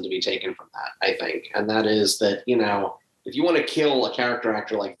lesson to be taken from that, I think. And that is that, you know, if you want to kill a character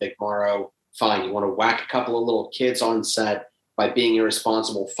actor like Vic Morrow, fine. You want to whack a couple of little kids on set by being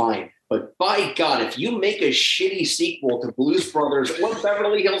irresponsible, fine. But by God, if you make a shitty sequel to Blues Brothers or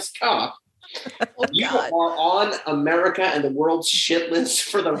Beverly Hills Cop, you are on America and the world's shit list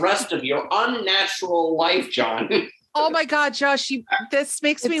for the rest of your unnatural life, John. Oh my God, Josh, this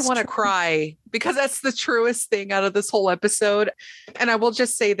makes me want to cry because that's the truest thing out of this whole episode. And I will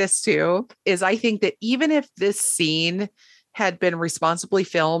just say this too, is I think that even if this scene had been responsibly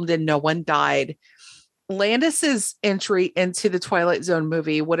filmed and no one died, Landis's entry into the Twilight Zone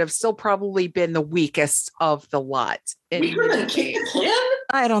movie would have still probably been the weakest of the lot. Weaker than Kick the Can?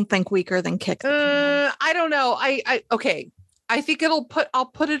 I don't think weaker than Kick the Can. I don't know. Okay. I think I'll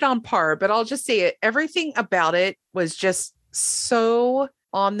put it on par, but I'll just say it. Everything about it was just so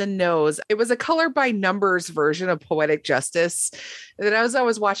on the nose. It was a color by numbers version of Poetic Justice. That as I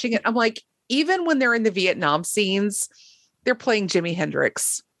was watching it, I'm like, even when they're in the Vietnam scenes, they're playing Jimi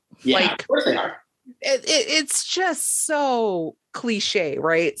Hendrix. Yeah, like, of course they are. It's just so cliche,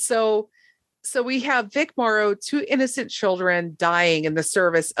 right? So we have Vic Morrow, 2 innocent children dying in the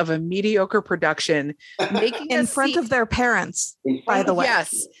service of a mediocre production, making in front of their parents, by the way.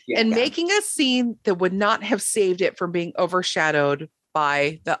 Yes. And making a scene that would not have saved it from being overshadowed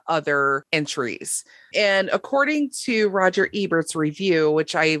by the other entries. And according to Roger Ebert's review,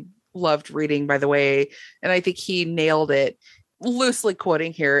 which I loved reading, by the way, and I think he nailed it, loosely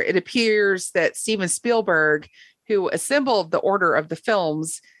quoting here, it appears that Steven Spielberg, who assembled the order of the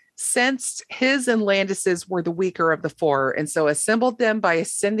films, sensed his and Landis's were the weaker of the 4, and so assembled them by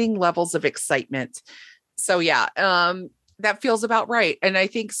ascending levels of excitement. So yeah, that feels about right. And I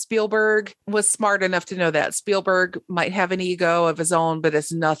think Spielberg was smart enough to know that. Spielberg might have an ego of his own, but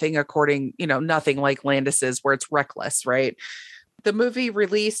it's nothing nothing like Landis's, where it's reckless, right? The movie,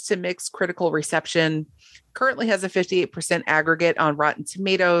 released to mixed critical reception, currently has a 58% aggregate on Rotten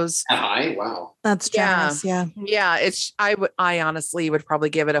Tomatoes. High, wow, that's generous. Yeah. I honestly would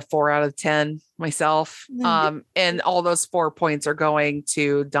probably give it a 4 out of 10 myself. And all those 4 points are going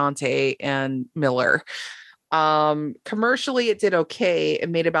to Dante and Miller. Commercially, it did okay. It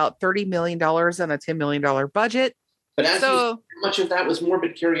made about $30 million on a $10 million budget. But how much of that was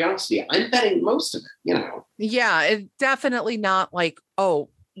morbid curiosity? I'm betting most of it, Yeah, it's definitely not like, oh,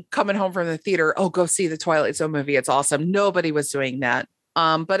 coming home from the theater, oh, go see the Twilight Zone movie. It's awesome. Nobody was doing that.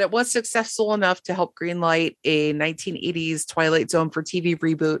 But it was successful enough to help greenlight a 1980s Twilight Zone for TV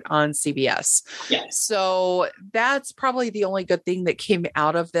reboot on CBS. Yes. So that's probably the only good thing that came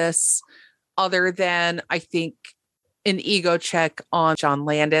out of this, other than, I think, an ego check on John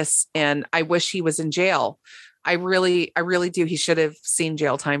Landis. And I wish he was in jail. I really do. He should have seen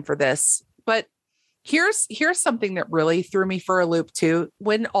jail time for this. But here's something that really threw me for a loop too.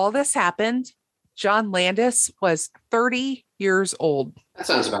 When all this happened, John Landis was 30 years old. That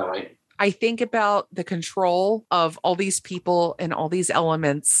sounds about right. I think about the control of all these people and all these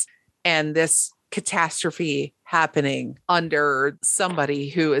elements and this catastrophe happening under somebody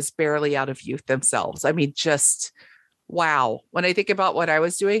who is barely out of youth themselves. I mean, just wow. When I think about what I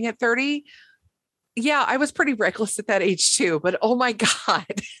was doing at 30, yeah, I was pretty reckless at that age too, but oh my God.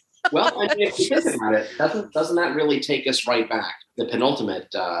 Well, I mean, if you think about it, doesn't that really take us right back? The penultimate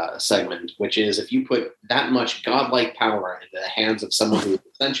segment, which is if you put that much godlike power into the hands of someone who is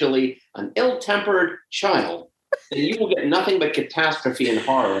essentially an ill-tempered child, then you will get nothing but catastrophe and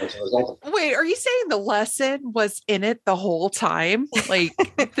horror as a result of it. Wait, are you saying the lesson was in it the whole time? Like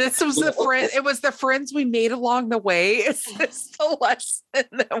this was the friend, it was the friends we made along the way. Is this the lesson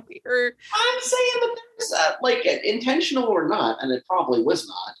that we were? I'm saying that there's like intentional or not, and it probably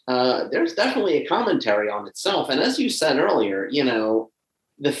was not. There's definitely a commentary on itself. And as you said earlier, you know,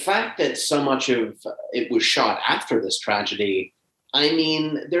 the fact that so much of it was shot after this tragedy, I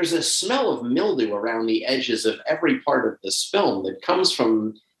mean, there's a smell of mildew around the edges of every part of this film that comes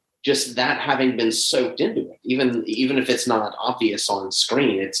from just that having been soaked into it. Even if it's not obvious on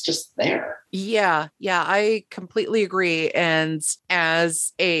screen, it's just there. Yeah, I completely agree. And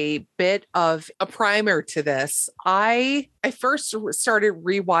as a bit of a primer to this, I first started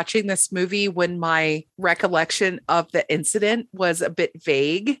rewatching this movie when my recollection of the incident was a bit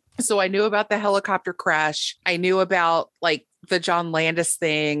vague. So I knew about the helicopter crash. I knew about like the John Landis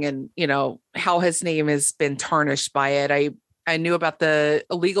thing and, you know, how his name has been tarnished by it. I knew about the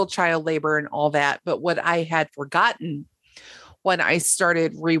illegal child labor and all that. But what I had forgotten when I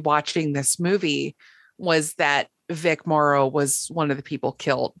started rewatching this movie was that Vic Morrow was one of the people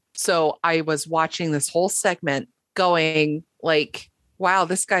killed. So I was watching this whole segment going like, wow,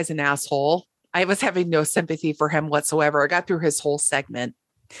 this guy's an asshole. I was having no sympathy for him whatsoever. I got through his whole segment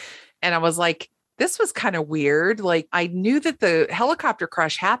and I was like, this was kind of weird. Like I knew that the helicopter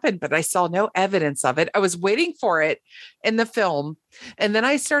crash happened, but I saw no evidence of it. I was waiting for it in the film. And then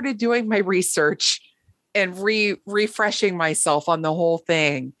I started doing my research and refreshing myself on the whole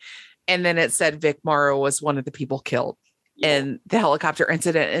thing. And then it said Vic Morrow was one of the people killed in the helicopter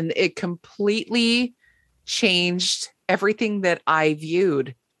incident. And it completely changed everything that I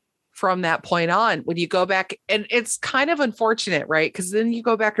viewed from that point on. When you go back, and it's kind of unfortunate, right? Because then you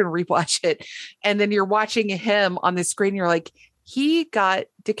go back and rewatch it, and then you're watching him on the screen. You're like, he got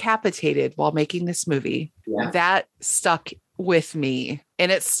decapitated while making this movie. Yeah. That stuck with me,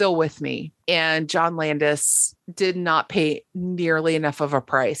 and it's still with me. And John Landis did not pay nearly enough of a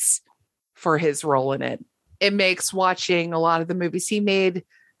price for his role in it. It makes watching a lot of the movies he made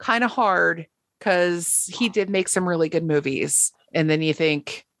kind of hard because he did make some really good movies. And then you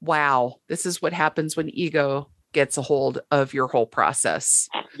think, wow, this is what happens when ego gets a hold of your whole process.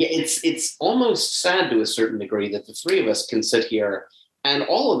 Yeah, it's almost sad to a certain degree that the three of us can sit here and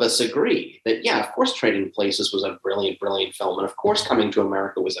all of us agree that, yeah, of course, Trading Places was a brilliant, brilliant film. And of course, Coming to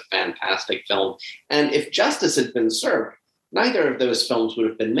America was a fantastic film. And if justice had been served, neither of those films would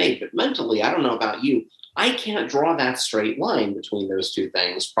have been made. But mentally, I don't know about you, I can't draw that straight line between those two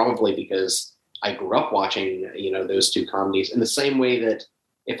things, probably because I grew up watching, those two comedies in the same way that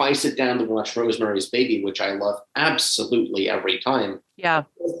if I sit down to watch Rosemary's Baby, which I love absolutely every time, yeah,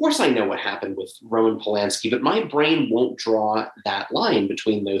 of course I know what happened with Roman Polanski, but my brain won't draw that line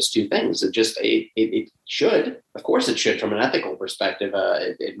between those two things. It should. Of course it should from an ethical perspective.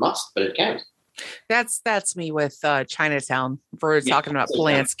 It must, but it can't. That's me with Chinatown. For talking about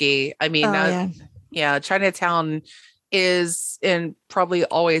Polanski. I mean, Chinatown is and probably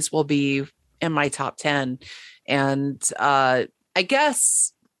always will be in my top 10. And I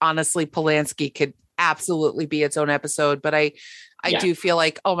guess, honestly, Polanski could absolutely be its own episode. But I do feel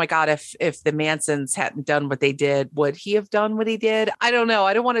like, oh, my God, if the Mansons hadn't done what they did, would he have done what he did? I don't know.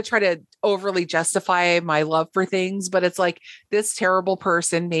 I don't want to try to overly justify my love for things, but it's like this terrible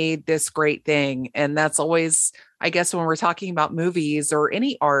person made this great thing. And that's always, I guess, when we're talking about movies or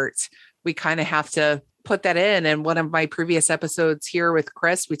any art, we kind of have to put that in. And one of my previous episodes here with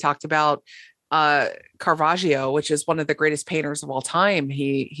Chris, we talked about Caravaggio, which is one of the greatest painters of all time.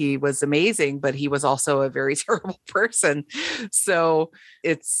 He was amazing, but he was also a very terrible person. So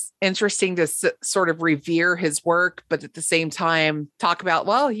it's interesting to sort of revere his work, but at the same time talk about,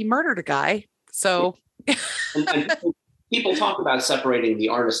 well, he murdered a guy. So and people talk about separating the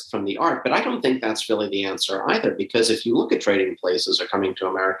artist from the art, but I don't think that's really the answer either, because if you look at Trading Places or Coming to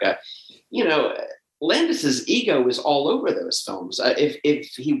America, Landis's ego is all over those films. If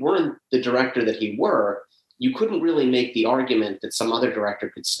he weren't the director that he were, you couldn't really make the argument that some other director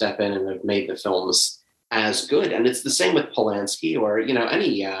could step in and have made the films as good. And it's the same with Polanski or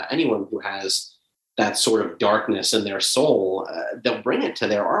anyone who has that sort of darkness in their soul. They'll bring it to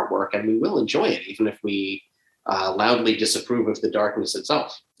their artwork, and we will enjoy it, even if we loudly disapprove of the darkness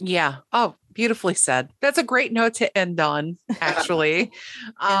itself. Yeah. Oh, beautifully said. That's a great note to end on, actually.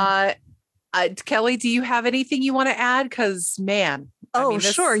 Kelly, do you have anything you want to add? Because, man.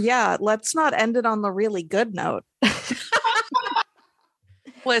 Sure. Yeah. Let's not end it on the really good note.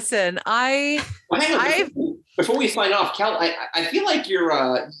 Listen, before we sign off, Kel, I feel like you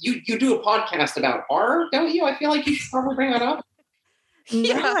do a podcast about horror, don't you? I feel like you should probably bring that up.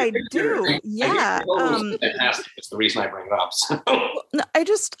 No, I do. Yeah. Fantastic. It's the reason I bring it up. So.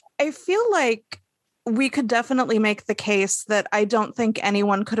 I feel like we could definitely make the case that I don't think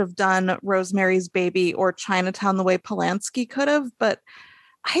anyone could have done Rosemary's Baby or Chinatown the way Polanski could have, but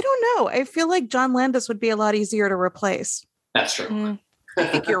I don't know. I feel like John Landis would be a lot easier to replace. That's true. I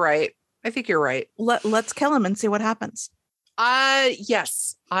think you're right. Let's kill him and see what happens.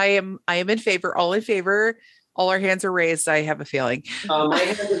 Yes, I am in favor. All in favor. All our hands are raised. I have a feeling. My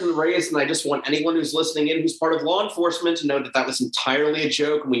hand isn't raised, and I just want anyone who's listening in who's part of law enforcement to know that was entirely a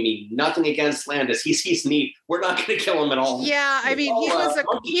joke. And we mean nothing against Landis. He's neat. We're not going to kill him at all. Yeah, I mean,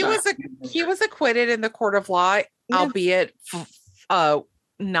 he was acquitted in the court of law, albeit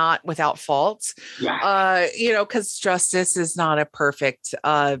not without fault. Yeah. Because justice is not a perfect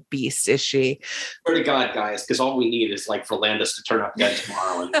beast, is she? Swear to God, guys, because all we need is for Landis to turn up dead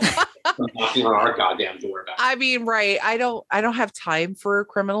tomorrow and knocking on our goddamn door. I mean, right? I don't have time for a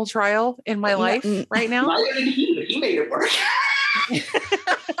criminal trial in my life right now. Neither did he, but he made it work.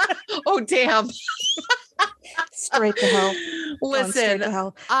 Oh, damn. Straight to hell. Listen, to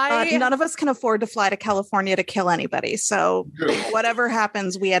hell. None of us can afford to fly to California to kill anybody. So whatever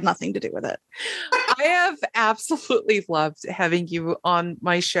happens, we had nothing to do with it. I have absolutely loved having you on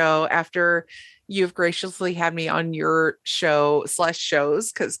my show after you've graciously had me on your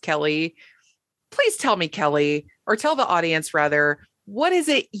show/shows. Because Kelly, please tell me, Kelly, or tell the audience rather, what is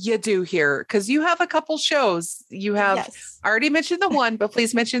it you do here? Because you have a couple shows. You have, yes. I already mentioned the one, but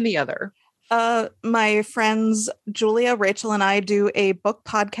please mention the other. My friends Julia, Rachel, and I do a book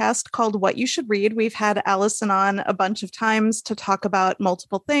podcast called What You Should Read. We've had Allison on a bunch of times to talk about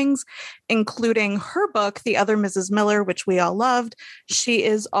multiple things, including her book, The Other Mrs. Miller, which we all loved. She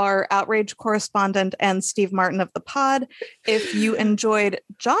is our outrage correspondent and Steve Martin of the pod. If you enjoyed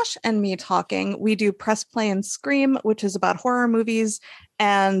Josh and me talking, we do Press Play and Scream, which is about horror movies,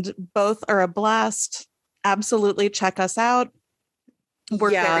 and both are a blast. Absolutely check us out. We're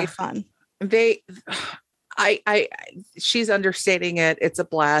very fun. She's understating it. It's a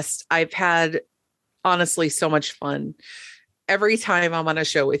blast. I've had honestly so much fun every time I'm on a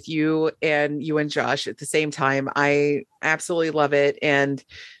show with you and Josh at the same time. I absolutely love it. And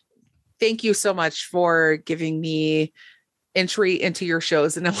thank you so much for giving me entry into your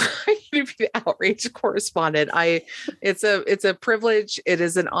shows and allowing me to be the outrage correspondent. It's a privilege. It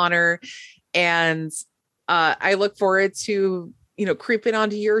is an honor. And I look forward to creeping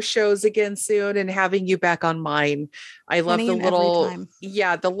onto your shows again soon and having you back on mine. I love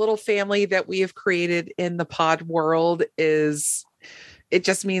the little family that we have created in the pod world. It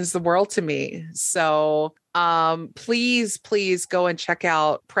just means the world to me. So please go and check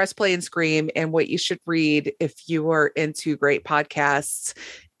out Press Play and Scream and What You Should Read if you are into great podcasts.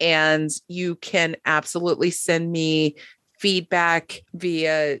 And you can absolutely send me feedback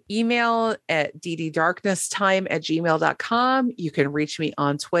via email at dddarknesstime@gmail.com. You can reach me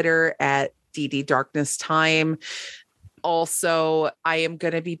on Twitter at dddarknesstime. Also, I am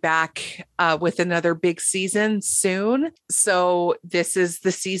going to be back with another big season soon. So this is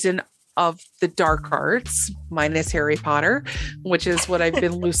the season of the dark arts minus Harry Potter, which is what I've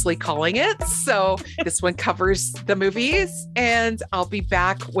been loosely calling it. So this one covers the movies, and I'll be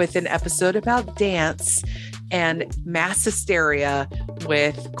back with an episode about dance and mass hysteria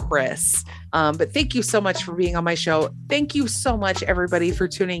with Chris. But thank you so much for being on my show. Thank you so much, everybody, for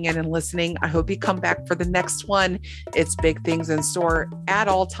tuning in and listening. I hope you come back for the next one. It's big things in store at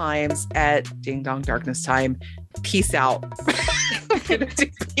all times at Ding Dong Darkness Time. Peace out. I'm gonna do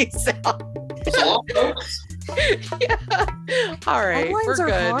peace out. Yeah. All right. Lines we're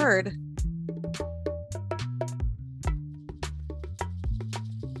good. Are hard.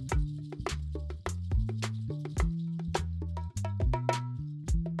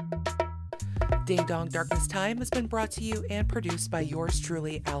 Ding Dong Darkness Time has been brought to you and produced by yours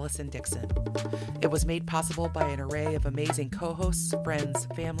truly, Allison Dixon. It was made possible by an array of amazing co-hosts, friends,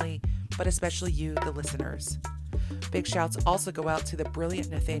 family, but especially you, the listeners. Big shouts also go out to the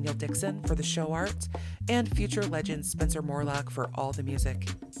brilliant Nathaniel Dixon for the show art and future legend Spencer Morlock for all the music.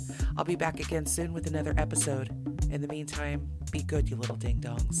 I'll be back again soon with another episode. In the meantime, be good, you little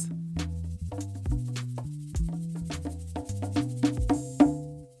ding-dongs.